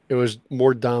 It was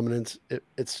more dominant.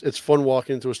 It's fun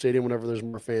walking into a stadium whenever there's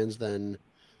more fans than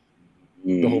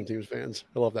the home team's fans.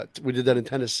 I love that. We did that in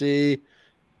Tennessee,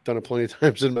 done it plenty of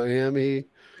times in Miami.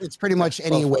 It's pretty much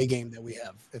any away game that we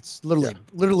have. It's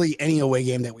literally any away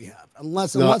game that we have,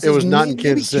 unless it was not in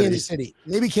Kansas City.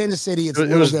 Maybe Kansas City. It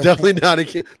was definitely not in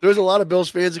Kansas. There was a lot of Bills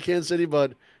fans in Kansas City,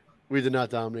 but we did not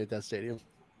dominate that stadium.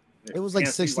 It was like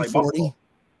 60-40.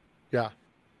 Yeah.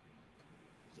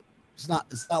 It's not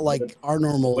like our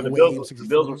normal. But the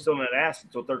Bills were still in that ass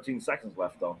until 13 seconds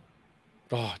left, though.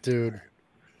 Oh, dude.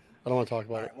 I don't want to talk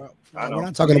about it. We're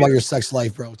not talking about your sex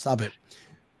life, bro. Stop it.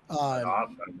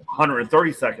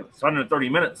 130 seconds, 130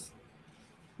 minutes.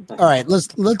 All right, let's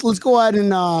go ahead and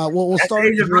we'll start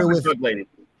here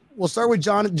we'll start with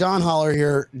John Holler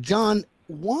here. John,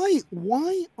 why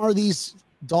are these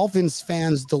Dolphins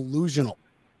fans delusional?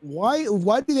 Why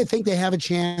do they think they have a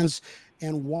chance,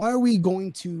 and why are we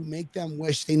going to make them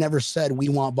wish they never said we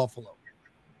want Buffalo?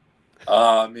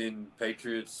 I mean,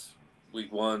 Patriots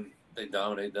week 1, they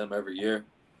dominate them every year.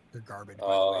 They're garbage.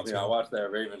 I watched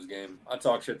that Ravens game. I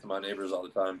talk shit to my neighbors all the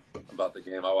time about the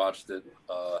game. I watched it.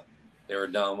 They were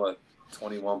down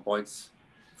 21 points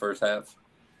first half.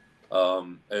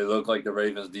 It looked like the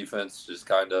Ravens defense just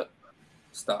kind of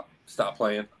stopped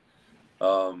playing.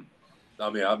 I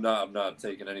mean, I'm not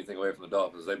taking anything away from the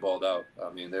Dolphins. They balled out.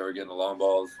 I mean, they were getting the long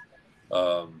balls,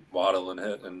 Waddle and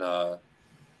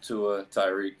Tua,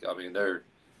 Tyreek. I mean, they're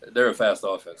a fast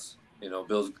offense. You know,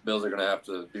 Bills are going to have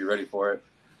to be ready for it.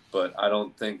 But I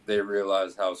don't think they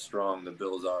realize how strong the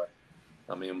Bills are.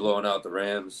 I mean, blowing out the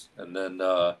Rams and then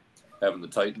having the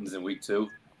Titans in week 2.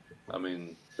 I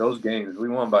mean, those games, we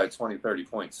won by 20, 30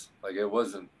 points. Like, it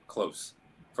wasn't close.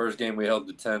 First game we held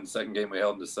to 10. Second game we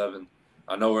held to 7.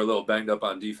 I know we're a little banged up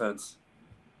on defense,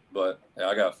 but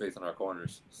I got faith in our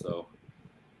corners. So,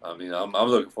 I mean, I'm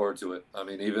looking forward to it. I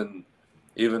mean,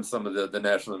 even some of the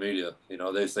national media, you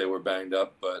know, they say we're banged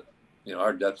up, but, you know,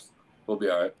 our depth will be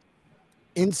all right.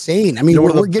 Insane. I mean,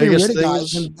 we're getting rid of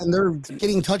guys, and they're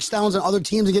getting touchdowns on other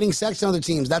teams and getting sacks on other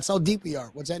teams. That's how deep we are.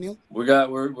 What's that, Neil? We're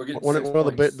getting one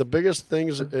of the biggest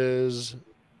things is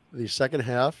the second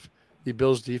half. The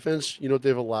Bills' defense. You know what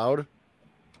they've allowed?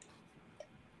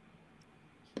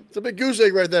 It's a big goose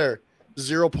egg right there.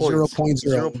 0 points.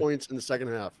 0 points in the second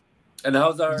half. And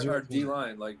how's our D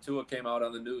line? Like, Tua came out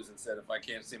on the news and said, if I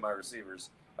can't see my receivers,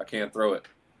 I can't throw it.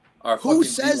 Who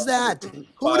says that?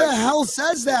 Who the hell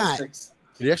says that? 6.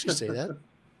 Did he actually say that?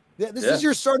 This is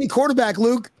your starting quarterback,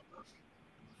 Luke.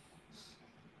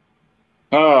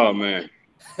 Oh, man.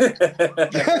 What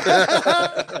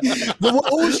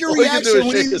was your reaction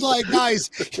when he's like,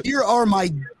 guys, here are my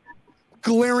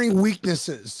glaring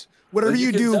weaknesses. Whatever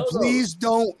you do, please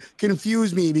don't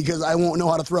confuse me because I won't know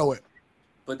how to throw it.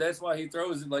 But that's why he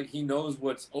throws it like he knows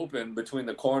what's open between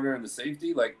the corner and the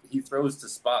safety. Like, he throws to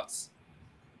spots.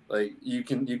 Like, you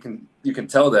can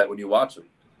tell that when you watch him.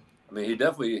 I mean, he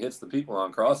definitely hits the people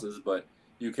on crosses, but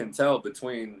you can tell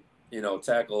between, you know,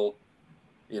 tackle,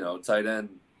 you know, tight end.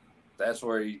 That's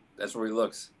where he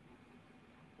looks.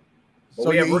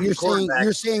 So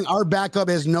you're saying our backup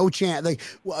has no chance. Like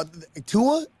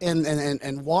Tua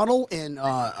and Waddle and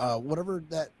whatever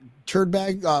that turd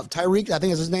bag Tyreek, I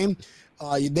think is his name.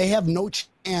 They have no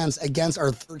chance against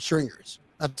our third stringers.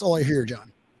 That's all I hear,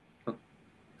 John.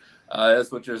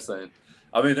 That's what you're saying.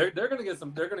 I mean, they're gonna get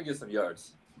some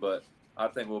yards, but I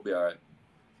think we'll be all right.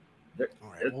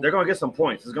 They're gonna get some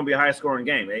points. It's gonna be a high scoring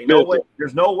game.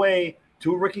 There's no way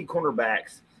 2 rookie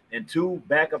cornerbacks and 2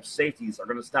 backup safeties are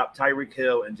gonna stop Tyreek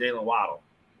Hill and Jalen Waddle.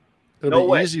 It'll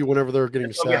be easy whenever they're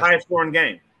getting sacked. It'll be a high scoring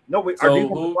game. No, our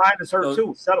defensive line is hurt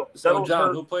too. Settle.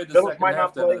 John, who played the second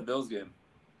half of the Bills game?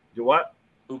 Do what?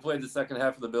 Who played the second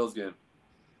half of the Bills game?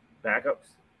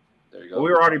 Backups. There you go. Well,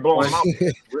 we were already blowing them out.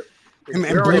 We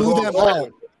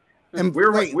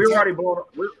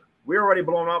were already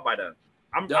blown out by then.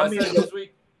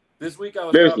 This week I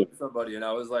was talking to somebody and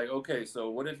I was like, okay, so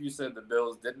what if you said the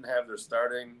Bills didn't have their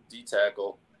starting D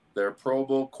tackle, their Pro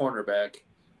Bowl cornerback,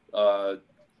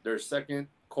 their second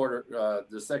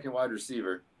wide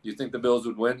receiver? You think the Bills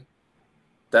would win?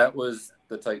 That was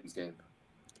the Titans game.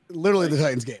 Literally the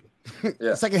Titans game.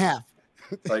 Yeah. Second half.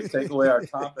 Like, take away our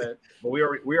top end. But we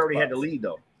already had the lead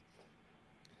though.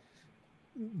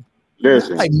 Not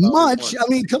like much. I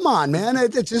mean, come on, man.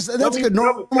 It's just that's a good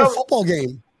normal football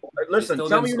game. Listen,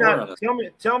 tell me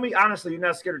honestly, you're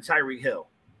not scared of Tyreek Hill.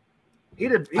 He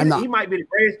might be the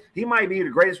greatest. He might be the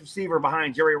greatest receiver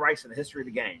behind Jerry Rice in the history of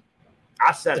the game.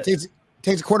 I said it.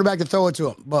 Takes a quarterback to throw it to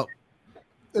him, but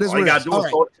it is all you got to do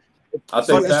is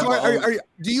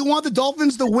do you want the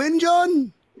Dolphins to win,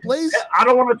 John? Please. I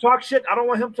don't want to talk shit. I don't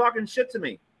want him talking shit to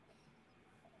me.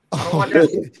 That's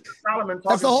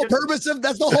the whole purpose of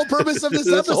this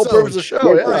episode. That's the whole purpose of the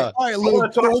show. Yeah. All right,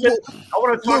 Luke. I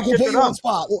want to talk shit. We'll put you on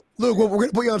spot. Luke, we're going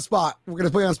to put you on spot. We're going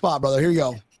to put you on spot, brother. Here you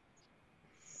go.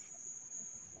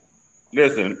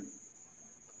 Listen,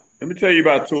 let me tell you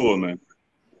about Tua, man.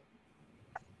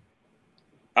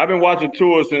 I've been watching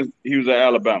Tua since he was at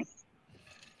Alabama.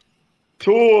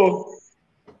 Tua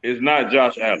is not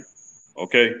Josh Allen,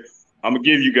 okay? I'm going to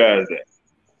give you guys that.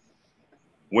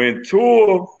 When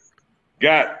Tua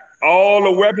got all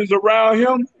the weapons around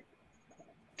him,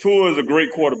 Tua is a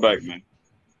great quarterback, man.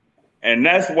 And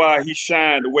that's why he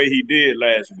shined the way he did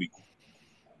last week.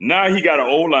 Now he got an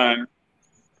O-line,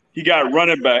 he got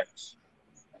running backs,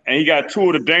 and he got two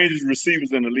of the dangerous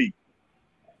receivers in the league.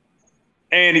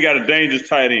 And he got a dangerous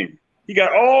tight end. He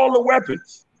got all the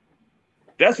weapons.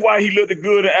 That's why he looked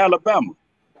good at Alabama.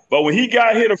 But when he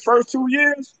got here the first 2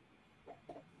 years,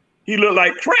 he looked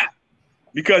like crap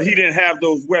because he didn't have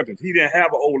those weapons. He didn't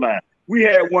have an O-line. We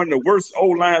had one of the worst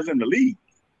O-lines in the league.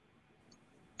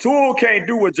 Tua can't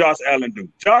do what Josh Allen do.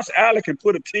 Josh Allen can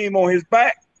put a team on his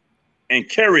back and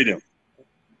carry them.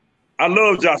 I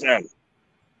love Josh Allen.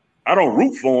 I don't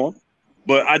root for him,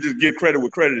 but I just give credit where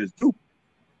credit is due.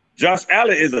 Josh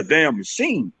Allen is a damn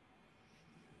machine.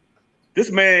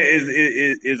 This man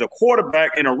is a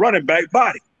quarterback in a running back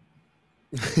body.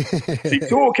 See,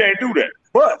 Tua can't do that.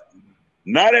 But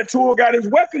now that Tua got his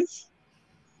weapons,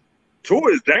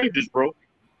 Tua is dangerous, bro.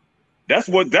 That's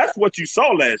what you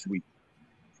saw last week.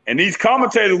 And these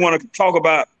commentators want to talk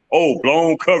about,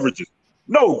 blown coverages.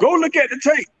 No, go look at the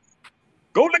tape.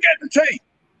 Go look at the tape.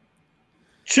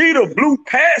 Cheetah blew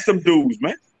past them dudes,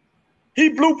 man. He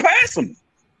blew past them.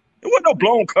 There wasn't no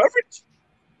blown coverage.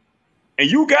 And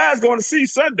you guys going to see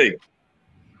Sunday.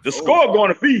 The score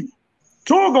going to be,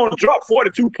 Tua going to drop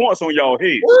 42 points on y'all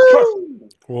head. Trust me.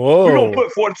 Whoa. We're going to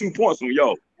put 42 points on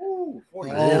y'all.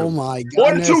 Oh, my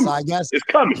goodness. 42 I guess it's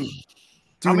coming.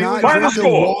 Do not final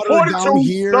score, 42, down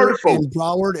here 34. in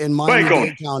Broward and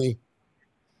Miami-Dade County.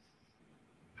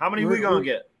 How many we going to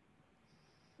get?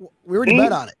 We already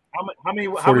bet on it. How many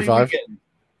 45. we getting?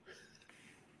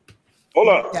 Hold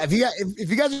up. Yeah, if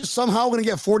you guys are somehow going to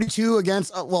get 42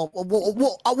 against,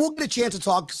 we'll get a chance to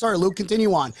talk. Sorry, Luke,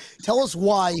 continue on. Tell us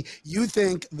why you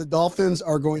think the Dolphins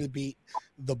are going to beat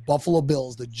the Buffalo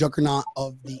Bills, the juggernaut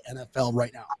of the NFL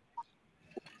right now.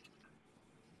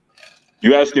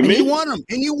 You asking me? You want them,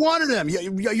 and you wanted them.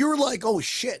 You were like, oh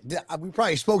shit, we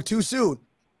probably spoke too soon.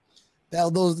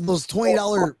 Those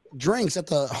 $20 drinks at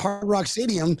the Hard Rock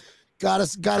Stadium got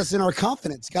us in our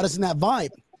confidence, got us in that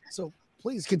vibe. So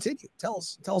please continue. Tell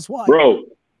us why. Bro,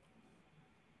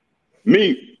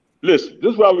 listen,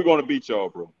 this is why we're going to beat y'all,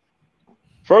 bro.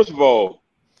 First of all,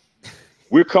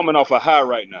 we're coming off a high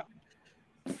right now.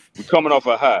 We're coming off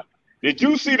a high. Did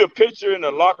you see the picture in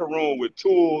the locker room with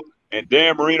Tua and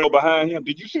Dan Marino behind him?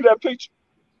 Did you see that picture?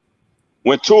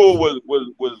 When Tua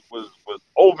was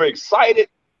overexcited,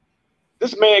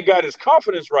 this man got his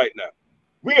confidence right now.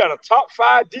 We got a top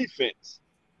 5 defense.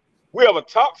 We have a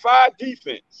top 5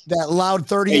 defense. That allowed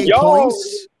 38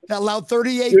 points. That allowed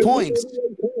 38 points.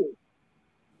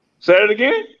 Say it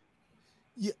again?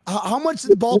 Yeah, how much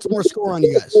did Baltimore score on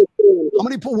you guys? How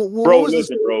many points? What was the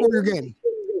score of your game?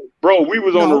 Bro, we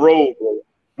was on the road, bro.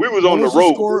 We was on the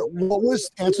road.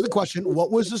 Answer the question.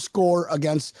 What was the score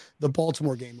against the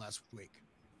Baltimore game last week?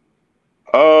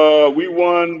 We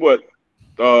won what?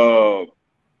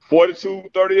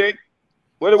 42-38.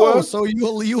 What it was? So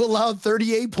you allowed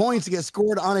 38 points to get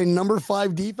scored on a number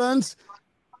 5 defense?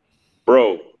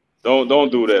 Bro,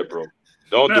 don't do that, bro.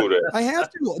 Don't do that. I have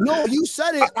to. No, you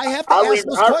said it. I have to ask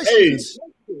those questions.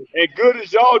 And good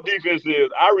as y'all defense is,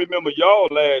 I remember y'all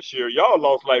last year. Y'all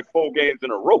lost like 4 games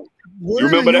in a row. You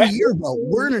remember that? Year, bro.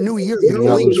 We're in a new year. You're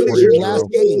only your last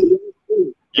game.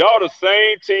 Y'all the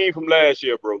same team from last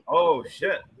year, bro. Oh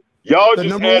shit. Y'all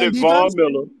just added Von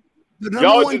Miller.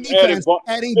 Y'all just adding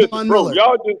Von Miller.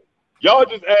 Y'all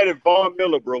just added Von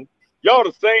Miller, bro. Y'all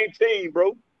the same team,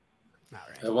 bro.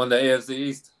 They won the AFC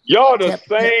East. Y'all the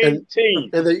same team.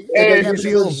 And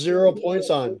you 0 points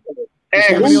on.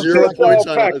 And who 0 points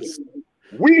on us?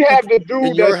 We have the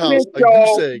dude that sent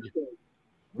y'all.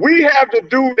 We have the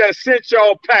dude that sent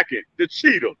y'all packing, the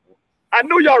cheetah. I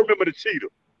know y'all remember the cheetah.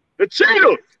 The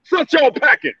cheetah sent y'all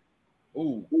packing.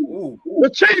 Ooh. The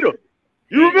cheetah.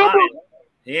 You remember?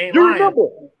 He ain't lying.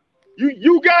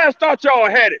 You guys thought y'all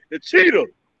had it. The cheetah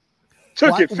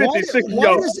took it 50, 60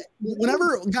 yards.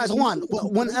 Whenever, guys, hold on.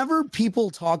 Whenever people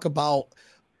talk about,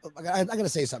 I got to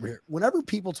say something here. Whenever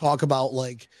people talk about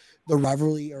like the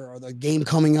rivalry or the game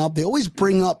coming up, they always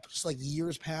bring up just like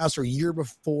years past or year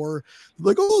before.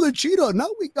 Like, oh, the cheetah. Now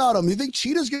we got him. You think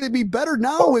cheetah's going to be better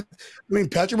now with,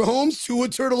 Patrick Mahomes, Tua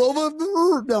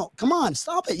Tagovailoa? No, come on,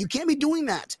 stop it. You can't be doing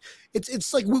that.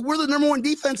 It's like we're the number one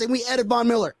defense, and we added Von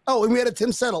Miller. Oh, and we added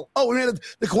Tim Settle. Oh, we added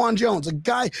Daquan Jones, a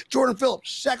guy, Jordan Phillips,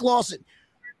 Shaq Lawson.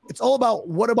 It's all about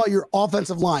what about your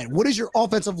offensive line? What is your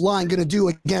offensive line going to do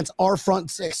against our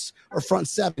front six or front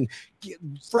seven?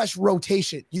 Fresh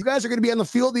rotation. You guys are going to be on the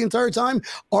field the entire time.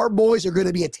 Our boys are going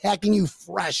to be attacking you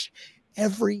fresh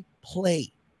every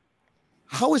play.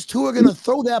 How is Tua going to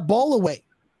throw that ball away?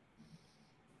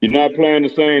 You're not playing the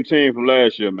same team from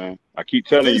last year, man. I keep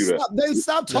telling you that. Then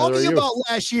stop talking about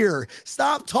last year.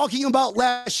 Stop talking about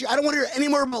last year. I don't want to hear any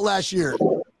more about last year.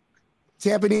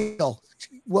 Tampa Neal.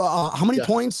 Well, how many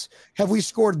points have we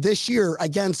scored this year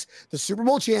against the Super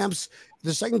Bowl champs,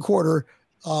 the second quarter?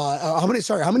 How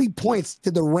many points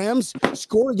did the Rams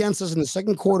score against us in the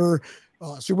second quarter,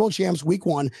 Super Bowl champs week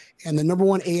 1 and the number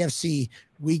 1 AFC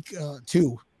week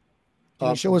 2? Can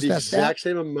you show us that exact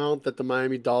same amount that the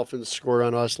Miami Dolphins scored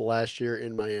on us last year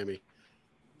in Miami.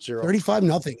 0.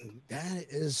 35-0. That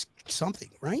is something,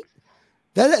 right?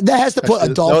 That has to put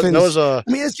a Dolphins.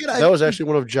 That was actually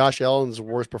one of Josh Allen's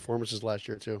worst performances last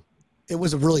year too. It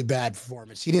was a really bad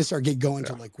performance. He didn't start getting going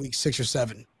until like week 6 or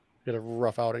 7. He had a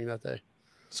rough outing that day.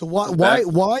 So why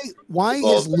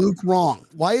is Luke wrong?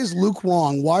 Why is Luke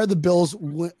wrong? Why are the Bills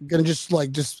going to just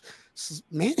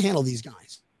manhandle these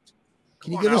guys?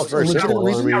 Can you give us a legitimate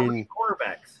reason?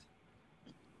 Quarterbacks.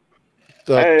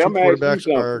 I'm asking you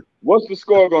something. What's the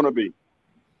score going to be?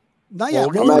 Not yet.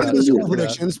 We're looking at the score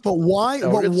predictions, but why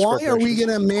are we going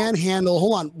to manhandle?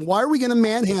 Hold on. Why are we going to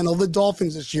manhandle the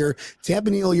Dolphins this year?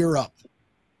 Tampa Neal, you're up.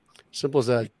 Simple as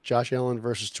that. Josh Allen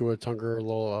versus Tua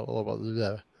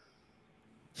Tagovailoa.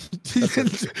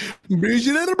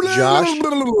 Josh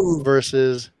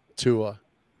versus Tua.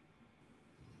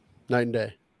 Night and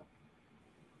day.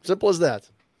 Simple as that.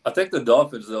 I think the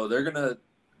Dolphins, though, they're gonna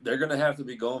have to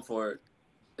be going for it.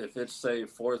 If it's say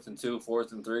 4th and 2,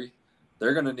 4th and 3,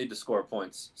 they're gonna need to score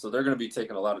points. So they're gonna be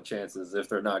taking a lot of chances if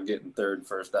they're not getting 3rd and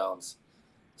 1st downs.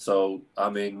 So I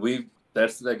mean,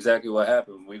 that's exactly what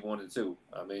happened. We 1 and 2.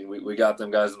 I mean, we got them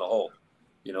guys in the hole.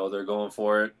 They're going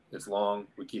for it. It's long.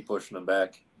 We keep pushing them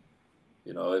back.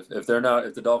 If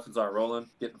the Dolphins aren't rolling,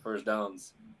 getting 1st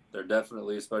downs, they're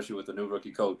definitely, especially with the new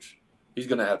rookie coach, he's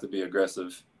going to have to be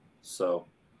aggressive. So,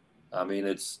 I mean,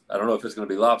 I don't know if it's going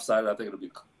to be lopsided. I think it'll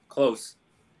be close,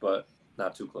 but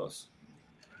not too close.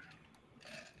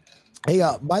 Hey,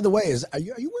 by the way, are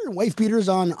you wearing wife beaters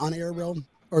on air, bro?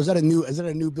 Or is that a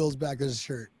new Bills backers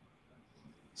shirt?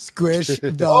 Squish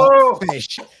the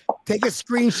fish. Take a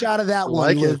screenshot of that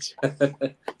one. Luke.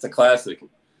 It's a classic.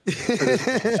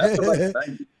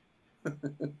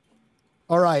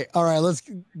 All right. Let's,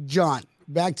 John,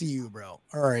 back to you, bro.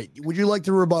 All right. Would you like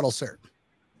to rebuttal, sir?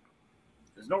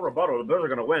 There's no rebuttal. The Bills are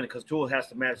going to win because Tua has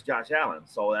to match Josh Allen.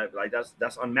 So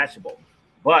that's unmatchable.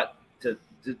 But to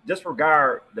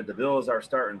disregard that the Bills are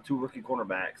starting 2 rookie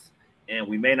cornerbacks and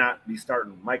we may not be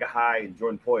starting Micah Hyde and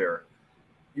Jordan Poyer,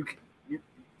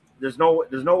 there's no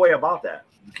way about that.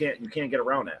 You can't get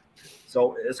around that.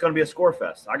 So it's going to be a score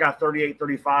fest. I got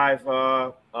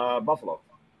 38-35 Buffalo.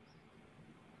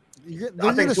 They're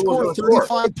going to score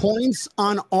 35 points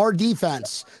on our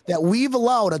defense that we've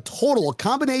allowed a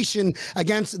combination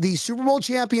against the Super Bowl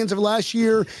champions of last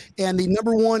year and the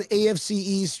number 1 AFC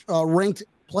East ranked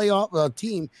playoff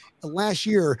team last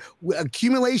year.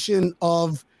 Accumulation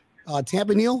of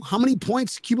Tampa Neal. How many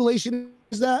points accumulation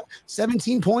is that?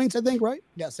 17 points, I think, right?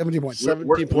 Yeah, 17 points.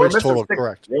 17 points total,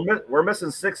 correct. We're missing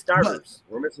 6 starters.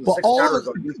 We're missing 6 starters.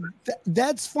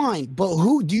 That's fine. But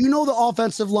who do you know the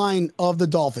offensive line of the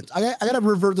Dolphins? I got to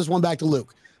revert this one back to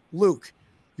Luke. Luke,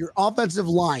 your offensive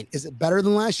line, is it better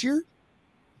than last year?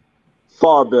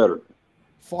 Far better.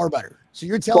 Far better. So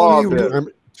you're telling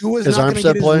me Tua's not going to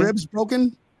get his ribs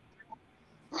broken?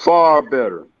 Far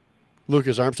better. Luke,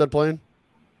 is Armstead playing?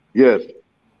 Yes.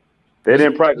 They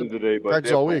didn't practice today, but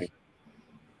practice all week.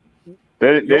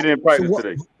 They didn't practice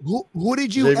today. Who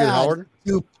did you add? Howard?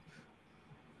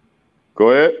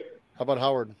 Go ahead. How about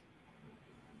Howard?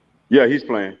 Yeah, he's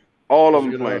playing. All of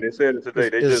them playing. They said it today.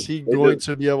 Is he going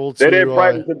to be able to? They didn't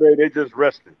practice today. They just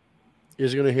rested.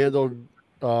 Is he going to handle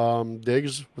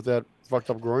Diggs with that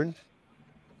fucked up groin?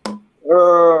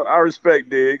 I respect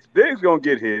Diggs. Diggs going to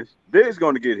get his. Diggs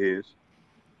going to get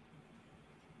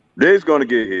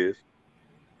his.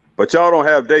 But y'all don't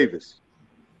have Davis.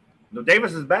 No,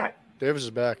 Davis is back. Davis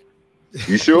is back.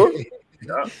 You sure?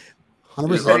 Yeah.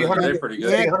 100%. They're pretty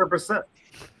good. 100%.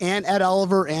 And Ed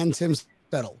Oliver and Tim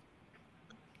Settle.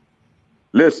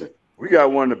 Listen, we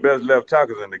got one of the best left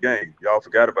tackles in the game. Y'all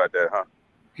forgot about that, huh?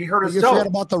 He hurt his You toe. forgot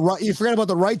about the right. You forgot about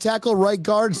the right tackle, right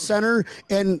guard, center,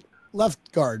 and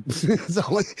left guard.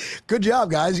 So, good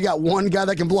job, guys. You got one guy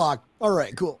that can block. All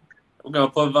right, cool. We're gonna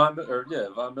put Von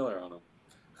Miller on him.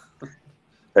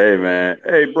 Hey, man.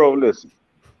 Hey, bro, listen,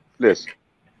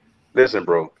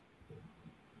 bro.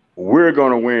 We're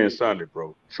going to win Sunday,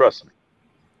 bro. Trust me.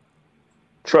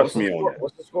 Trust me on that.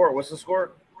 What's the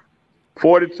score?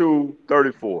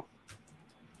 42-34.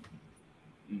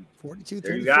 42-34.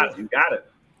 There you got it.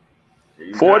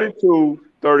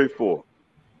 42-34. All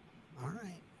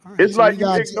right. It's like you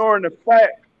ignoring the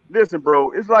fact. Listen,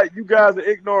 bro. It's like you guys are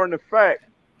ignoring the fact.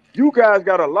 You guys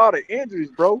got a lot of injuries,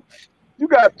 bro. You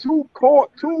got two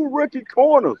rookie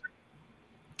corners.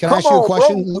 Can I ask you a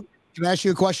question, Luke? Can I ask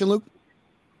you a question, Luke?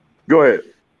 Go ahead.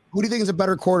 Who do you think is a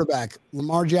better quarterback,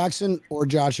 Lamar Jackson or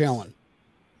Josh Allen?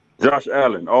 Josh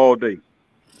Allen, all day.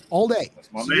 All day.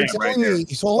 That's my So man you're telling right me.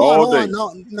 there. So hold on.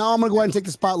 Now I'm going to go ahead and take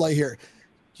the spotlight here.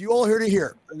 You all heard it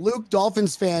here. Luke,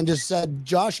 Dolphins fan, just said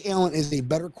Josh Allen is a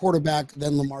better quarterback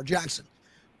than Lamar Jackson.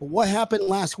 But what happened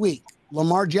last week?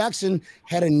 Lamar Jackson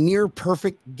had a near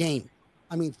perfect game.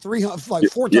 I mean, 4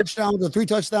 touchdowns or 3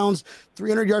 touchdowns,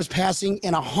 300 yards passing,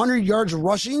 and 100 yards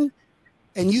rushing.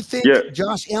 And you think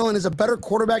Josh Allen is a better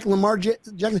quarterback than Lamar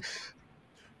Jackson,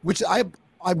 which I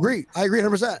agree. I agree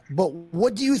 100%. But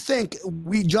what do you think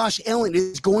Josh Allen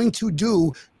is going to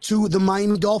do to the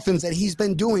Miami Dolphins that he's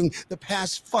been doing the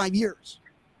past 5 years?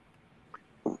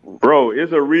 Bro,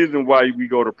 it's a reason why we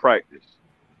go to practice.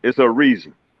 It's a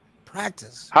reason.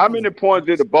 Practice. How many points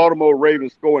did the Baltimore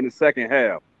Ravens score in the second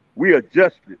half? We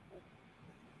adjusted.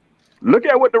 Look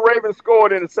at what the Ravens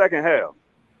scored in the second half.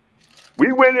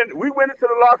 We went into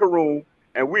the locker room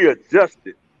and we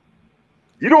adjusted.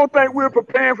 You don't think we're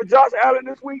preparing for Josh Allen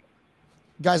this week?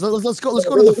 Guys, let's go to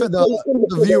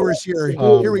the viewers here.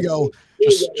 Here we go.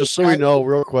 Just so we know,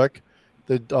 real quick,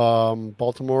 the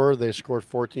Baltimore, they scored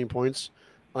 14 points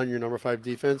on your number 5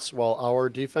 defense, while our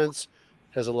defense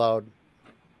has allowed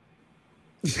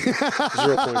 0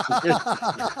 points.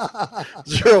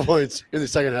 0 points in the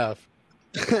second half.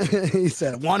 He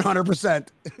said 100%.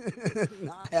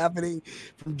 Not happening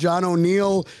from John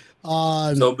O'Neill.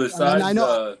 So besides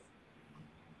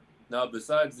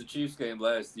besides the Chiefs game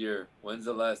last year, when's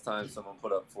the last time someone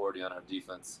put up 40 on our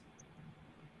defense?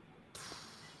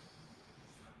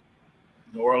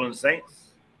 New Orleans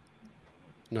Saints?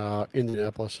 No,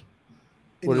 Indianapolis.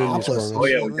 Indianapolis. Oh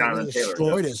yeah, with Jonathan Taylor.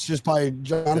 Destroyed us just by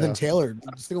Jonathan Taylor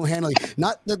single-handedly.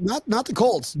 Not the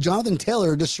Colts. Jonathan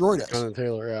Taylor destroyed us. Jonathan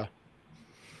Taylor, yeah.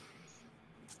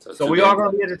 So we all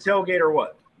going to be at the tailgate or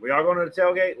what? We all going to the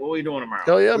tailgate? What are we doing tomorrow?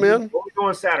 Hell yeah, man. What are we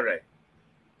doing Saturday?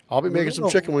 I'll be making some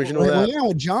chicken wings. You know that. Yeah,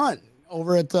 with John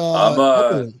over at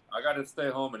I got to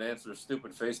stay home and answer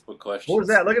stupid Facebook questions. What was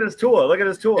that? Look at his tour.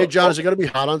 Hey, John, is it going to be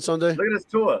hot on Sunday? Look at his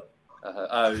tour.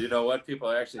 You know what? People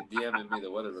are actually DMing me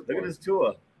the weather report. Look at his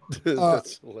tour.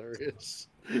 That's hilarious.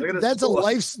 Look at his That's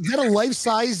tour. is that a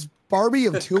life-size Barbie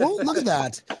of Tua? Look at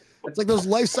that. It's like those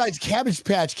life-size Cabbage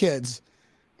Patch Kids.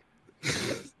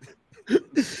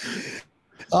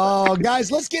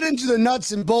 Guys, let's get into the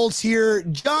nuts and bolts here.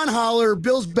 John Holler,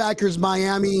 Bills backers,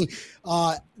 Miami.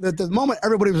 The moment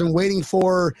everybody's been waiting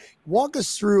for. Walk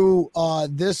us through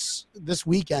this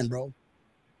weekend, bro.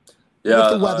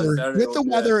 Yeah, with the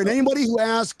weather, and anybody who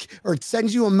asks or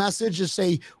sends you a message, just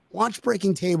say watch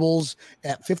Breaking Tables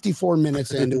at 54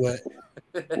 minutes into it.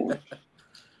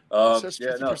 So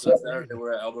Saturday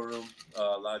we're at Elbow Room.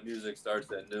 Live music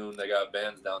starts at noon. They got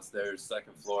bands downstairs,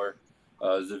 second floor.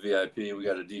 It's a VIP. We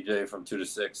got a DJ from 2 to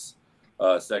 6.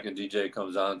 Second DJ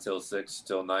comes on till 6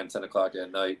 till 9, 10 o'clock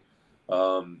at night.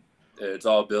 It's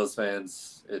all Bills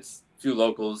fans. It's a few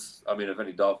locals. I mean, if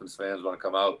any Dolphins fans want to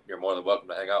come out, you're more than welcome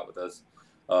to hang out with us.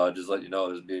 Just let you know,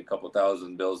 there's be a couple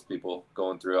thousand Bills people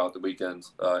going throughout the weekend,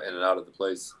 in and out of the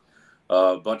place.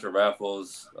 A bunch of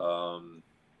raffles,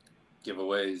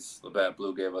 giveaways. Labatt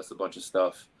Blue gave us a bunch of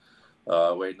stuff.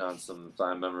 Waiting on some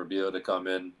signed memorabilia to come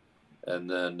in. And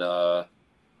then,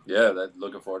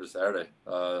 looking forward to Saturday.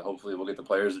 Hopefully we'll get the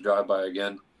players to drive by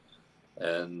again.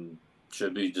 And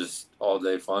should be just all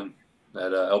day fun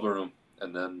at Elbow Room.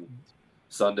 And then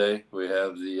Sunday we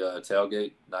have the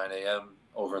tailgate, 9 a.m.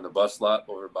 over in the bus lot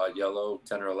over by Yellow,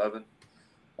 10 or 11.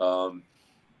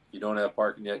 You don't have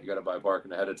parking yet. You got to buy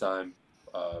parking ahead of time.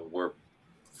 We're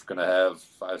going to have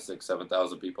 5,000, 6,000,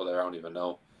 7,000 people there. I don't even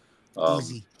know.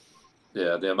 Easy.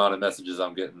 Yeah, the amount of messages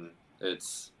I'm getting,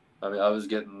 it's I mean, I was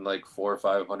getting like 400 or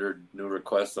 500 new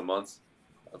requests a month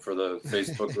for the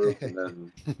Facebook group, and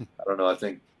then I don't know. I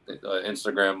think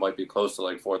Instagram might be close to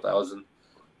like 4,000.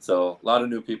 So a lot of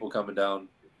new people coming down,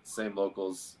 same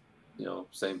locals,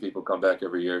 same people come back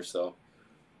every year. So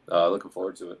looking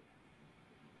forward to it.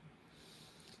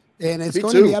 And it's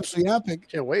going to be absolutely epic.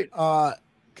 Can't wait.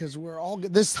 Because we're all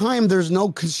good. This time there's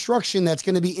no construction that's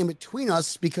going to be in between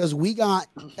us because we were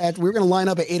going to line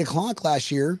up at 8:00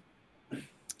 last year,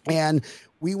 and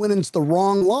we went into the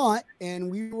wrong lot,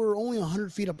 and we were only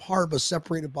 100 feet apart, but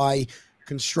separated by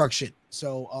construction.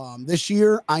 So this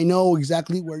year I know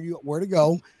exactly where to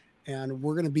go, and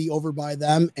we're going to be over by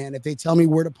them. And if they tell me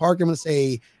where to park, I'm going to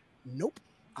say, nope,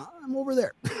 I'm over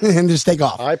there, and just take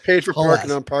off. I paid for parking.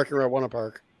 I'm parking where I want to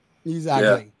park.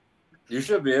 Exactly. Yeah. You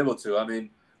should be able to. I mean,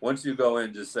 once you go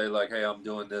in, just say like, "Hey, I'm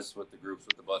doing this with the groups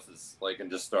with the buses," like, and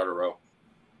just start a row.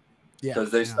 Yeah. Because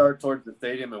they start towards the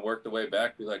stadium and work the way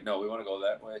back. Be like, "No, we want to go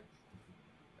that way,"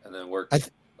 and then work the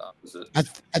opposite.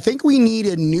 I think we need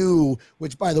a new.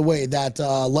 Which, by the way, that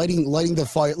lighting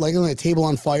the table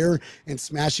on fire and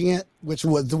smashing it, which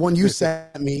was the one you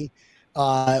sent me,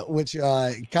 which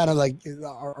kind of like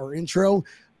our intro.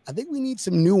 I think we need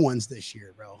some new ones this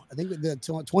year, bro. I think the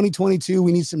 2022,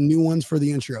 we need some new ones for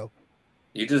the intro.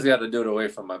 You just got to do it away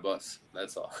from my bus.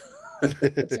 That's all.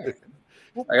 I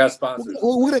got sponsors.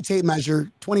 We're going to tape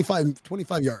measure 25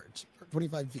 yards,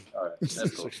 25 feet. All right.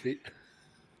 That's cool. 6 feet.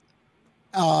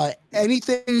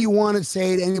 Anything you want to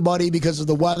say to anybody because of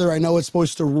the weather? I know it's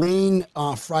supposed to rain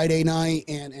Friday night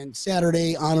and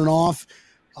Saturday on and off.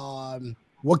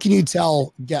 What can you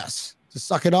tell guests? To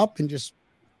suck it up and just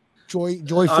joy.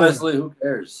 Honestly, who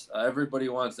cares? Everybody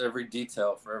wants every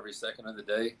detail for every second of the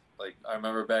day. Like, I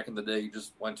remember back in the day, you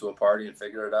just went to a party and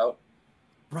figured it out.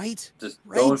 Right. Just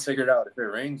go and figure it out. If it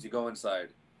rains, you go inside.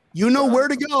 You know where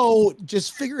to go.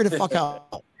 Just figure it the fuck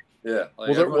out. Yeah.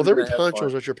 Like, will there be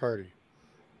ponchos at your party?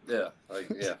 Yeah.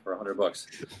 For $100.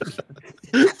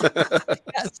 Yes.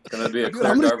 It's gonna be a Dude,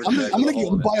 I'm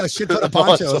gonna buy a shit ton of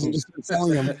ponchos and just start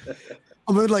selling them.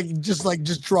 I'm gonna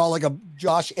just draw like a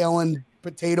Josh Allen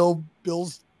potato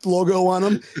Bills logo on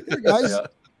them. Here, guys. Yeah.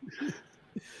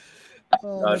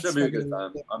 It should be a good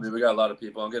time. I mean, we got a lot of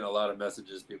people. I'm getting a lot of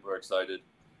messages. People are excited.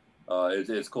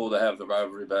 It's cool to have the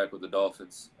rivalry back with the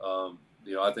Dolphins. I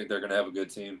think they're going to have a good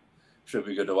team. Should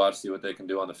be good to watch, see what they can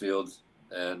do on the field.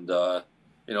 And,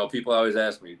 people always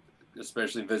ask me,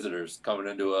 especially visitors coming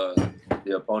into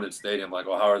the opponent's stadium, like,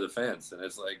 well, how are the fans? And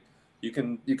it's like, you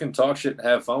can talk shit and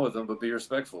have fun with them, but be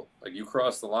respectful. Like, you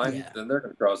cross the line, then they're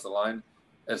going to cross the line.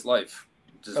 It's life.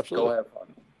 Just go have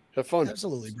fun. Have fun.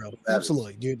 Absolutely, bro.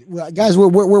 Absolutely, dude. Guys, we're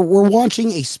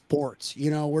watching a sport.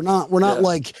 We're not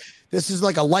like this is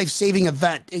like a life-saving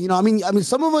event. I mean,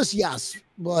 some of us, yes,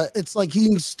 but it's like you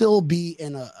can still be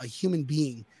a human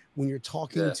being when you're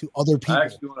talking to other people,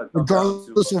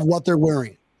 regardless of what they're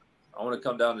wearing. I want to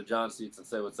come down to John's seats and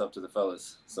say what's up to the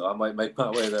fellas. So I might make my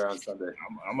way there on Sunday.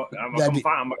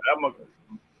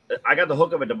 I got the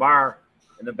hookup at the bar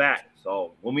in the back,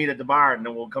 so we'll meet at the bar and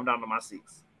then we'll come down to my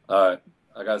seats. All right.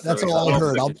 That's all I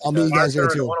heard. I'll meet you guys there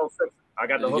too. I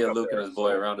got the hookup. Get Luke and his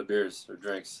boy a round of beers or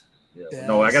drinks. Yeah.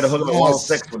 No, I got to hook up at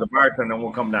 106 with the bartender, and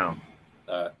we'll come down.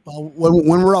 All right. Well,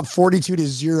 when we're up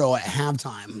 42-0 at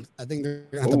halftime, I think they're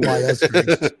gonna have to buy us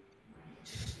drinks.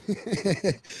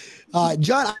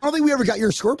 John, I don't think we ever got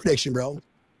your score prediction, bro.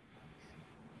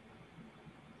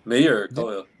 Me or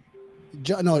Khalil?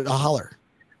 John, no, a holler.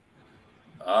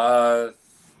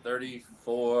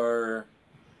 34-21.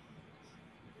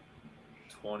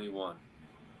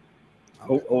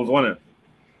 Who's winning?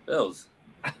 Bills.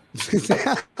 Come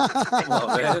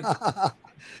on, man.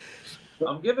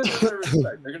 I'm giving them their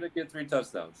respect. They're gonna get 3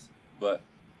 touchdowns, but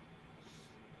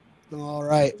all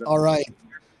right.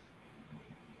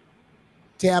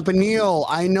 Tampa Neil,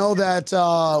 I know that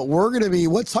we're gonna be.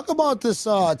 Let's talk about this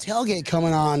tailgate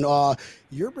coming on.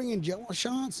 You're bringing Jello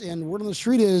shots, and word on the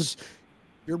street is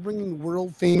you're bringing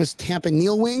world famous Tampa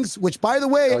Neil wings. Which, by the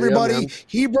way, everybody,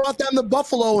 he brought them to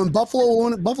Buffalo, and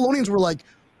Buffalonians were like,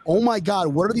 "Oh my God,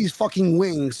 what are these fucking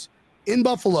wings in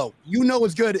Buffalo?"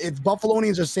 It's good if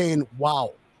Buffalonians are saying,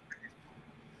 "Wow."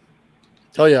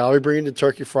 Tell you, I'll be bringing the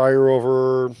turkey fryer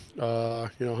over,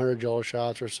 100 Jello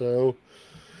shots or so.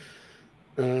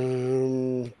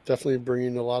 Definitely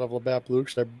bringing a lot of Labatt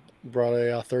Lukes. I brought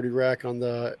a 30 rack on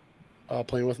the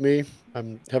plane with me.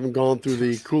 I haven't gone through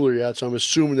the cooler yet, so I'm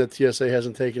assuming that TSA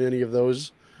hasn't taken any of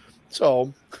those.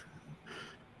 So,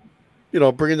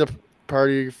 bringing the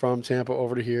party from Tampa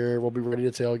over to here. We'll be ready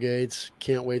to tailgate.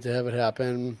 Can't wait to have it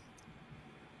happen.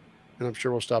 And I'm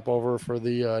sure we'll stop over for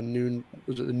the noon.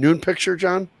 Was it the noon picture,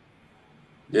 John?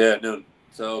 Yeah, noon.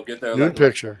 So get there. Nude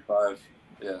picture. 5.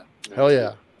 Yeah. Hell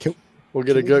yeah. We'll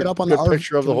get a good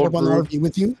picture of the whole group. RV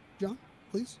with you, John,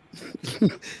 please.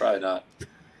 Probably not.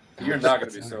 You're not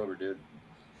going to be sober, dude.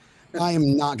 I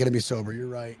am not going to be sober. You're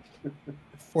right.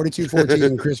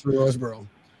 42-14, Christopher Roseboro.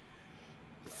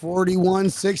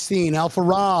 41-16, Alpha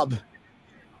Rob.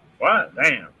 What?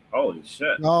 Damn. Holy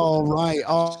shit. All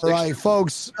right,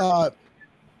 folks.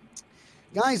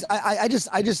 Guys, I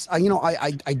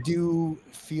do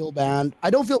feel bad. I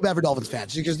don't feel bad for Dolphins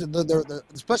fans because they're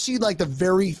especially like the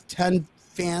very 10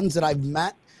 fans that I've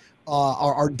met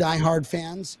are diehard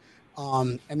fans.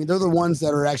 I mean, they're the ones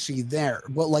that are actually there,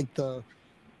 but like the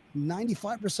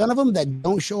 95% of them that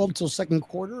don't show up till second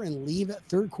quarter and leave at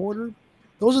third quarter,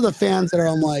 those are the fans that are.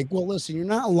 I'm like, well, listen, you're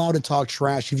not allowed to talk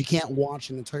trash if you can't watch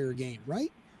an entire game,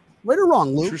 right? Right or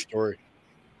wrong, Luke? True story.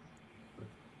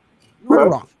 Right or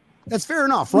wrong? That's fair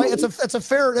enough, right? It's a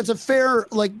fair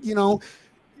like, you know,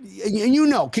 and you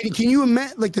know, can you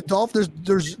admit like the Dolphins?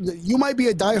 There's you might be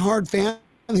a diehard fan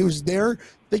who's there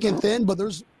thick and thin, but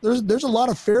there's a lot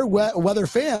of fair weather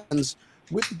fans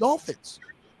with the Dolphins.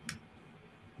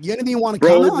 You anything you want to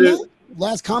comment on that?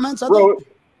 Last comments,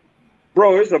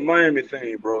 Bro, it's a Miami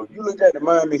thing, bro. You look at the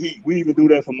Miami Heat. We even do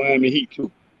that for Miami Heat too.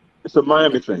 It's a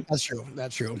Miami thing. That's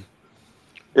true.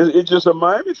 It's just a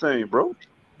Miami thing, bro.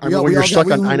 I mean, when you're stuck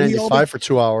on I-95 for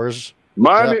 2 hours.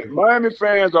 Miami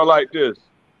fans are like this.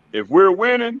 If we're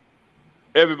winning,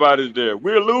 everybody's there.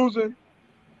 We're losing,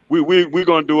 we're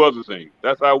gonna do other things.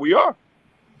 That's how we are.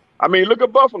 I mean, look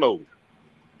at Buffalo.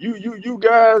 You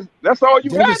guys, that's all you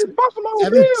got is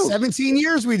Buffalo Bills. 17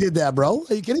 years we did that, bro.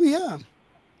 Are you kidding me? Yeah.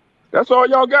 That's all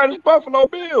y'all got is Buffalo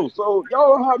Bills. So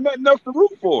y'all don't have nothing else to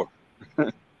root for.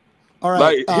 All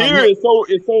right. Like here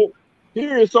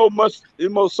is so much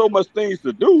things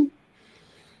to do,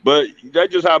 but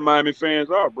that's just how Miami fans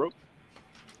are, bro.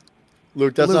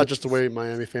 Luke, that's not just the way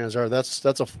Miami fans are. That's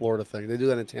a Florida thing. They do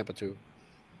that in Tampa too.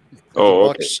 If the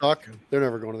Bucs suck, they're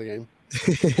never going to the game.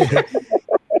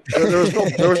 there was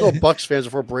no Bucs fans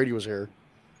before Brady was here.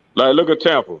 Like, look at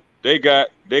Tampa. They got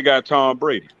Tom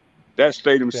Brady. That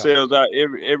stadium sells out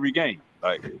every game.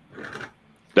 Like,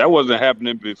 that wasn't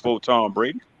happening before Tom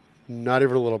Brady. Not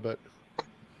even a little bit.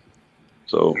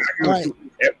 So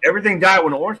everything died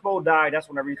when the Orange Bowl died. That's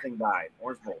when everything died.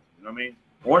 Orange Bowl. You know what I mean?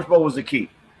 Orange Bowl was the key.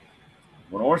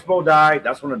 When Orange Bowl died,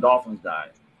 that's when the Dolphins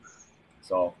died.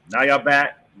 So now y'all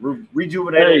back,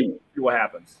 rejuvenated. See what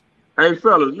happens. Hey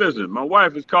fellas, listen. My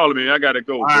wife is calling me. I gotta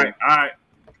go. All right.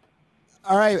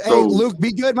 Hey, Luke,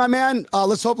 be good, my man.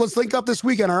 Let's link up this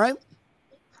weekend. All right.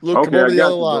 Luke, come over to the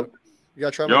other lot. You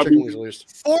gotta try my chicken wings at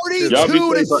least.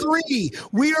 42-3.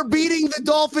 We are beating the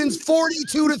Dolphins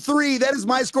 42-3. That is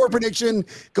my score prediction.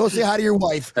 Go say hi to your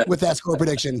wife with that score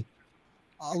prediction.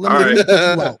 All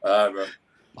right, bro.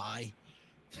 Bye.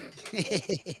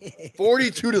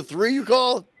 42-3, you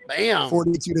call? Bam.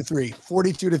 42-3.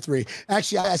 42-3.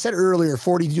 Actually, I said earlier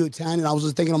 42-10, and I was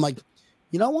just thinking, I'm like,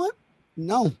 you know what?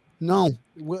 No.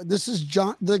 This is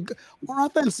John. Our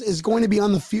offense is going to be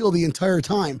on the field the entire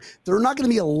time. They're not going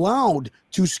to be allowed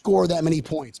to score that many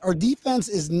points. Our defense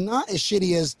is not as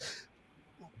shitty as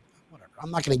whatever. I'm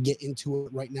not going to get into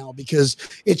it right now because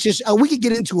it's just we could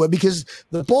get into it because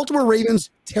the Baltimore Ravens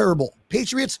terrible,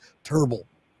 Patriots terrible.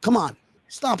 Come on,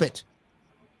 stop it.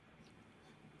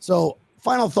 So,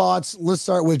 final thoughts. Let's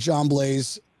start with John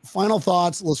Blaze. Final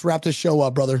thoughts. Let's wrap this show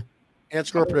up, brother. And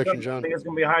score prediction, John. I think it's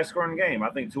going to be a high-scoring game. I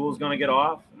think Tua's going to get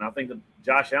off, and I think that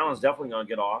Josh Allen's definitely going to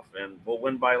get off, and we'll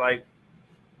win by like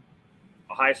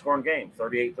a high-scoring game,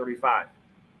 38-35.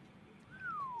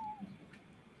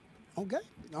 Okay.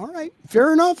 All right.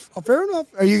 Fair enough.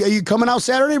 Are you coming out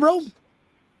Saturday, bro?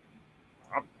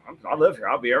 I live here.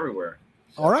 I'll be everywhere.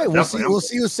 So all right. We'll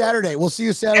see you Saturday. Hey,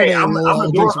 I'm at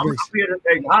the door. I'm going to be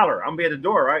at the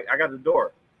door, right? I got the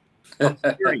door. I'm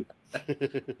security.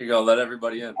 You're gonna let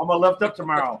everybody in. I'm gonna lift up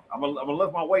tomorrow. I'm gonna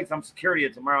lift my weights. I'm security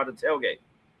tomorrow at the tailgate.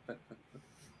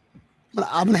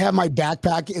 I'm gonna have my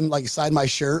backpack in like inside my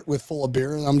shirt with full of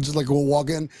beer, and I'm just like gonna walk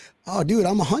in. Oh, dude,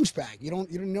 I'm a hunchback. You don't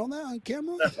know that on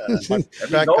camera? My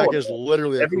backpack is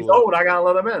literally. If he's old, I gotta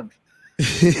let him in.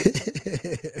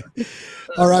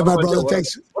 All right, my brother.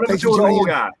 Thanks for joining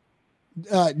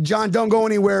in. John, don't go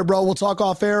anywhere, bro. We'll talk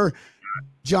off air.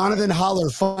 Jonathan Holler,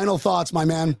 final thoughts, my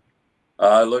man.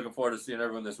 Looking forward to seeing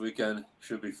everyone this weekend.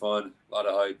 Should be fun. A lot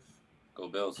of hype. Go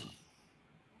Bills.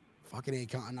 Fucking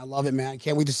Akon. I love it, man.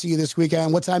 Can't wait to see you this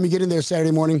weekend. What time you get in there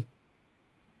Saturday morning?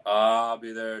 I'll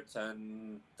be there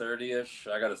 10:30-ish.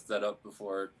 I got to set up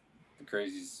before the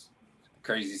crazy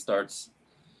starts.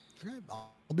 Okay. I'll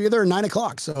be there at 9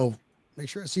 o'clock, so make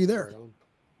sure I see you there.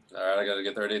 All right, I got to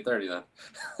get there at 8:30 then.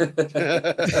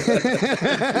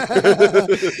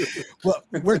 Well,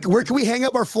 where can we hang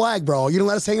up our flag, bro? You don't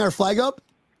let us hang our flag up?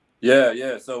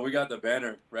 Yeah. So we got the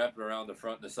banner wrapped around the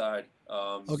front and the side.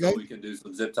 Okay. So we can do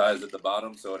some zip ties at the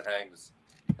bottom so it hangs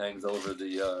over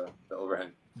the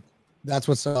overhang. That's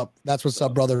what's up. That's what's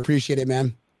up, brother. Appreciate it,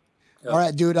 man. Yep. All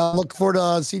right, dude. I look forward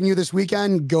to seeing you this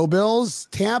weekend. Go Bills.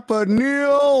 Tampa,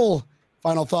 Neil.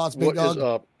 Final thoughts, big dog. What is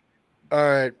up? All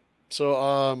right. So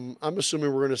I'm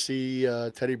assuming we're going to see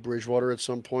Teddy Bridgewater at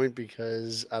some point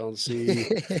because I don't see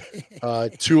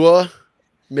Tua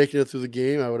making it through the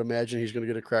game. I would imagine he's going to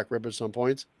get a crack rib at some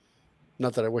point.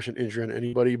 Not that I wish an injury on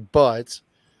anybody, but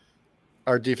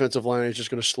our defensive line is just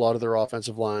going to slaughter their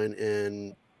offensive line,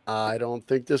 and I don't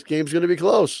think this game's going to be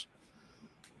close.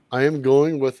 I am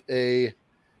going with a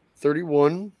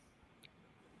 31-12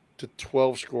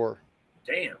 score.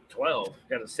 Damn, 12.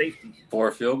 Got a safety.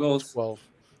 4 field goals. 12.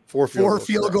 Four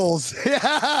field goals.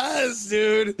 Yes,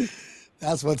 dude.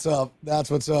 That's what's up. That's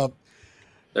what's up.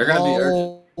 They're going to be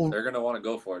urgent. They're going to want to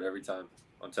go for it every time.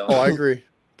 I'm telling you. I agree.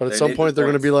 But at some point, they're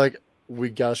going to be like, we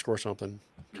got to score something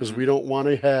because we don't want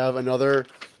to have another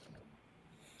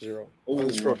 0 on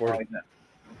the scoreboard.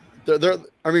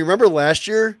 Remember last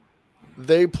year?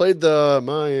 They played the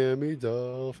Miami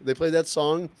Dolphins. They played that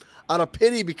song out of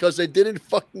pity because they didn't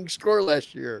fucking score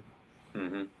last year.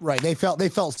 Mm-hmm. Right. They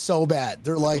felt so bad.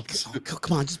 They're like, oh,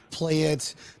 come on, just play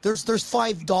it. There's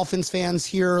 5 Dolphins fans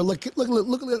here. Look at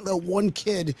that one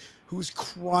kid who's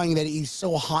crying that he's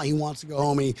so hot he wants to go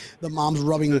home. The mom's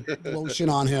rubbing lotion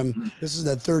on him. This is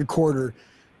the third quarter.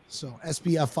 So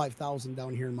SBF 5000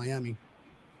 down here in Miami.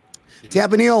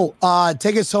 Tampa Neil,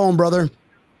 take us home, brother.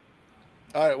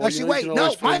 All right. Well, actually, wait.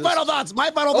 No, my final thoughts.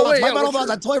 My final thoughts.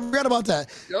 I totally forgot about that.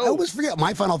 I always forget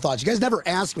my final thoughts. You guys never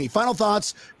ask me. Final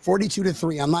thoughts,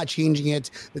 42-3. I'm not changing it.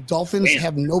 The Dolphins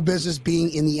have no business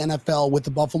being in the NFL with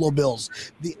the Buffalo Bills.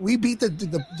 We beat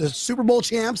the Super Bowl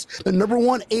champs, the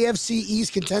 #1 AFC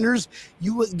East contenders.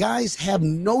 You guys have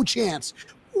no chance.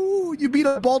 Ooh, you beat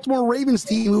a Baltimore Ravens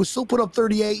team who still put up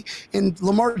 38, and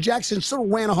Lamar Jackson still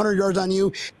ran 100 yards on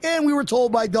you. And we were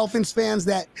told by Dolphins fans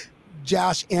that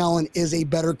Josh Allen is a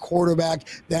better quarterback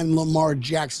than Lamar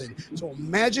Jackson. So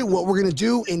imagine what we're going to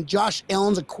do in Josh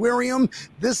Allen's aquarium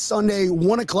this Sunday,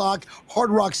 1 o'clock, Hard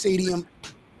Rock Stadium.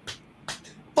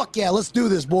 Fuck yeah, let's do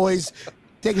this, boys.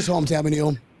 Take us home, Tampa Neil.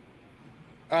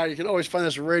 All right, you can always find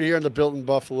us right here on the Built in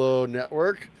Buffalo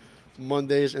Network,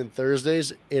 Mondays and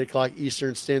Thursdays, 8 o'clock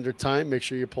Eastern Standard Time. Make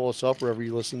sure you pull us up wherever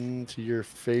you listen to your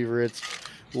favorite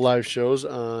live shows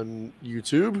on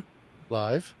YouTube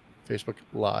Live, Facebook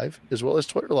Live, as well as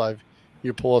Twitter Live.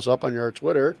 You pull us up on your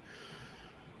Twitter.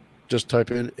 Just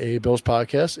type in A Bills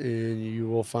Podcast, and you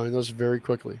will find us very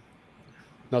quickly.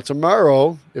 Now,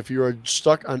 tomorrow, if you are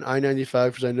stuck on I-95,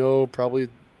 because I know probably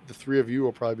the 3 of you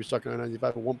will probably be stuck on I-95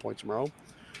 at one point tomorrow,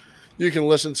 you can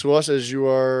listen to us as you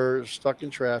are stuck in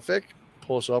traffic.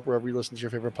 Pull us up wherever you listen to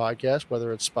your favorite podcast,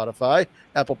 whether it's Spotify,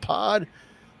 Apple Pod,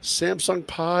 Samsung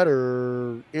Pod,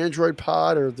 or Android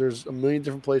Pod, or there's a million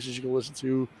different places you can listen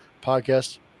to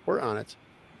podcasts. We're on it.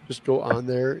 Just go on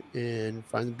there and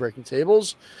find the Breaking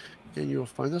Tables, and you'll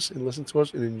find us and listen to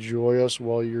us and enjoy us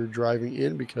while you're driving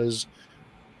in, because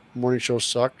morning shows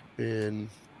suck, and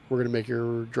we're going to make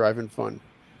your driving fun.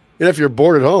 And if you're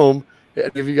bored at home,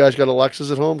 if you guys got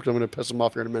Alexas at home, because I'm going to piss them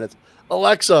off here in a minute.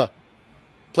 Alexa,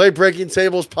 play Breaking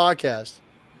Tables podcast.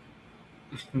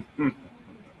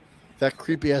 That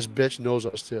creepy ass bitch knows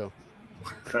us too.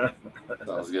 That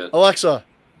was good. Alexa,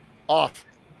 off.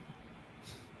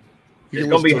 It's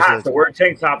going to be hot, so wear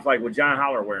tank tops like what John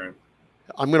Holler wearing.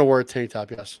 I'm going to wear a tank top,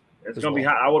 yes. It's going to be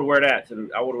hot. I would wear that to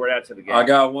the game. I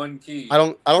got one key. I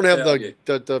don't have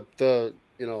the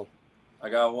I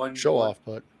got one show off,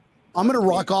 but I'm gonna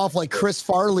rock off like Chris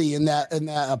Farley in that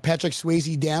Patrick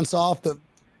Swayze dance off.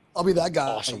 I'll be that guy.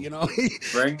 Awesome. You know,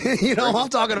 bring what I'm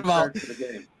talking about. To the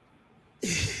game.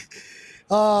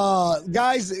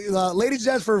 Guys, ladies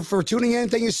and gents, for tuning in,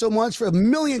 thank you so much for 1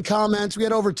 million comments. We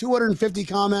had over 250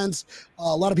 comments.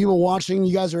 A lot of people watching.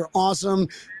 You guys are awesome.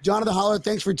 Jonathan Holler,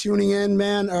 thanks for tuning in,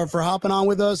 man, for hopping on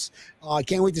with us. I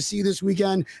can't wait to see you this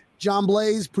weekend. John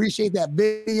Blaze, appreciate that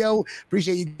video.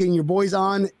 Appreciate you getting your boys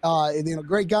on.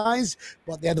 Great guys,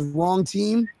 but they had the wrong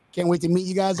team. Can't wait to meet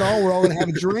you guys all. We're all going to have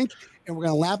a drink, and we're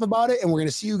going to laugh about it, and we're going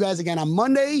to see you guys again on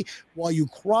Monday while you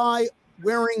cry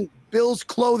wearing Bills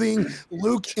clothing,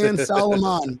 Luke and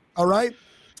Solomon. All right?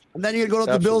 And then you're going to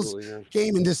go to the Bills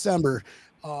game in December.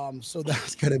 So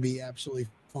that's going to be absolutely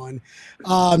fun.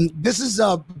 This is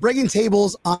Breaking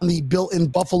Tables on the Built in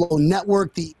Buffalo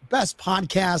Network, the best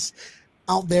podcast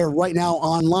out there right now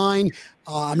online.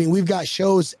 We've got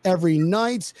shows every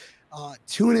night.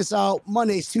 Tune us out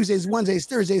Mondays, Tuesdays, Wednesdays,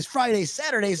 Thursdays, Fridays,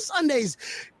 Saturdays, Sundays.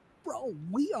 Bro,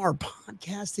 we are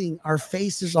podcasting our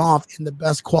faces off in the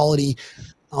best quality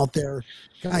out there.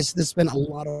 Guys, this has been a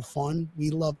lot of fun.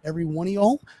 We love every one of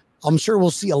y'all. I'm sure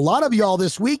we'll see a lot of y'all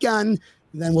this weekend.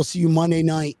 And then we'll see you Monday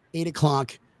night, 8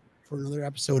 o'clock, for another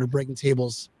episode of Breaking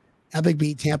Tables. Epic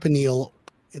Beat, Tampa Neal.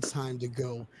 It's time to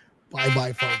go.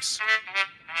 Bye-bye, folks.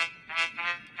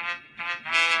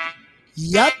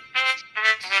 Yep.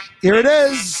 Here it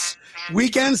is.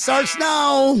 Weekend starts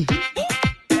now.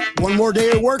 One more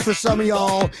day of work for some of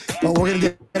y'all, but we're going to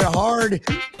get it hard.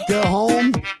 Go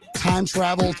home. Time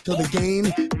travel to the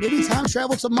game. Maybe time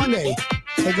travel to Monday.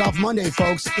 Take off Monday,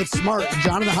 folks. It's smart.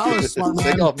 Jonathan Howard's smart, man.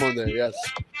 Take off Monday, yes.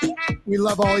 We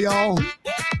love all y'all.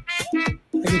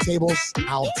 Breaking Tables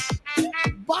out.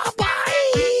 Bye-bye.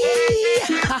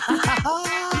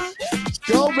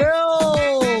 Go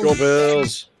Bills. Go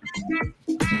Bills.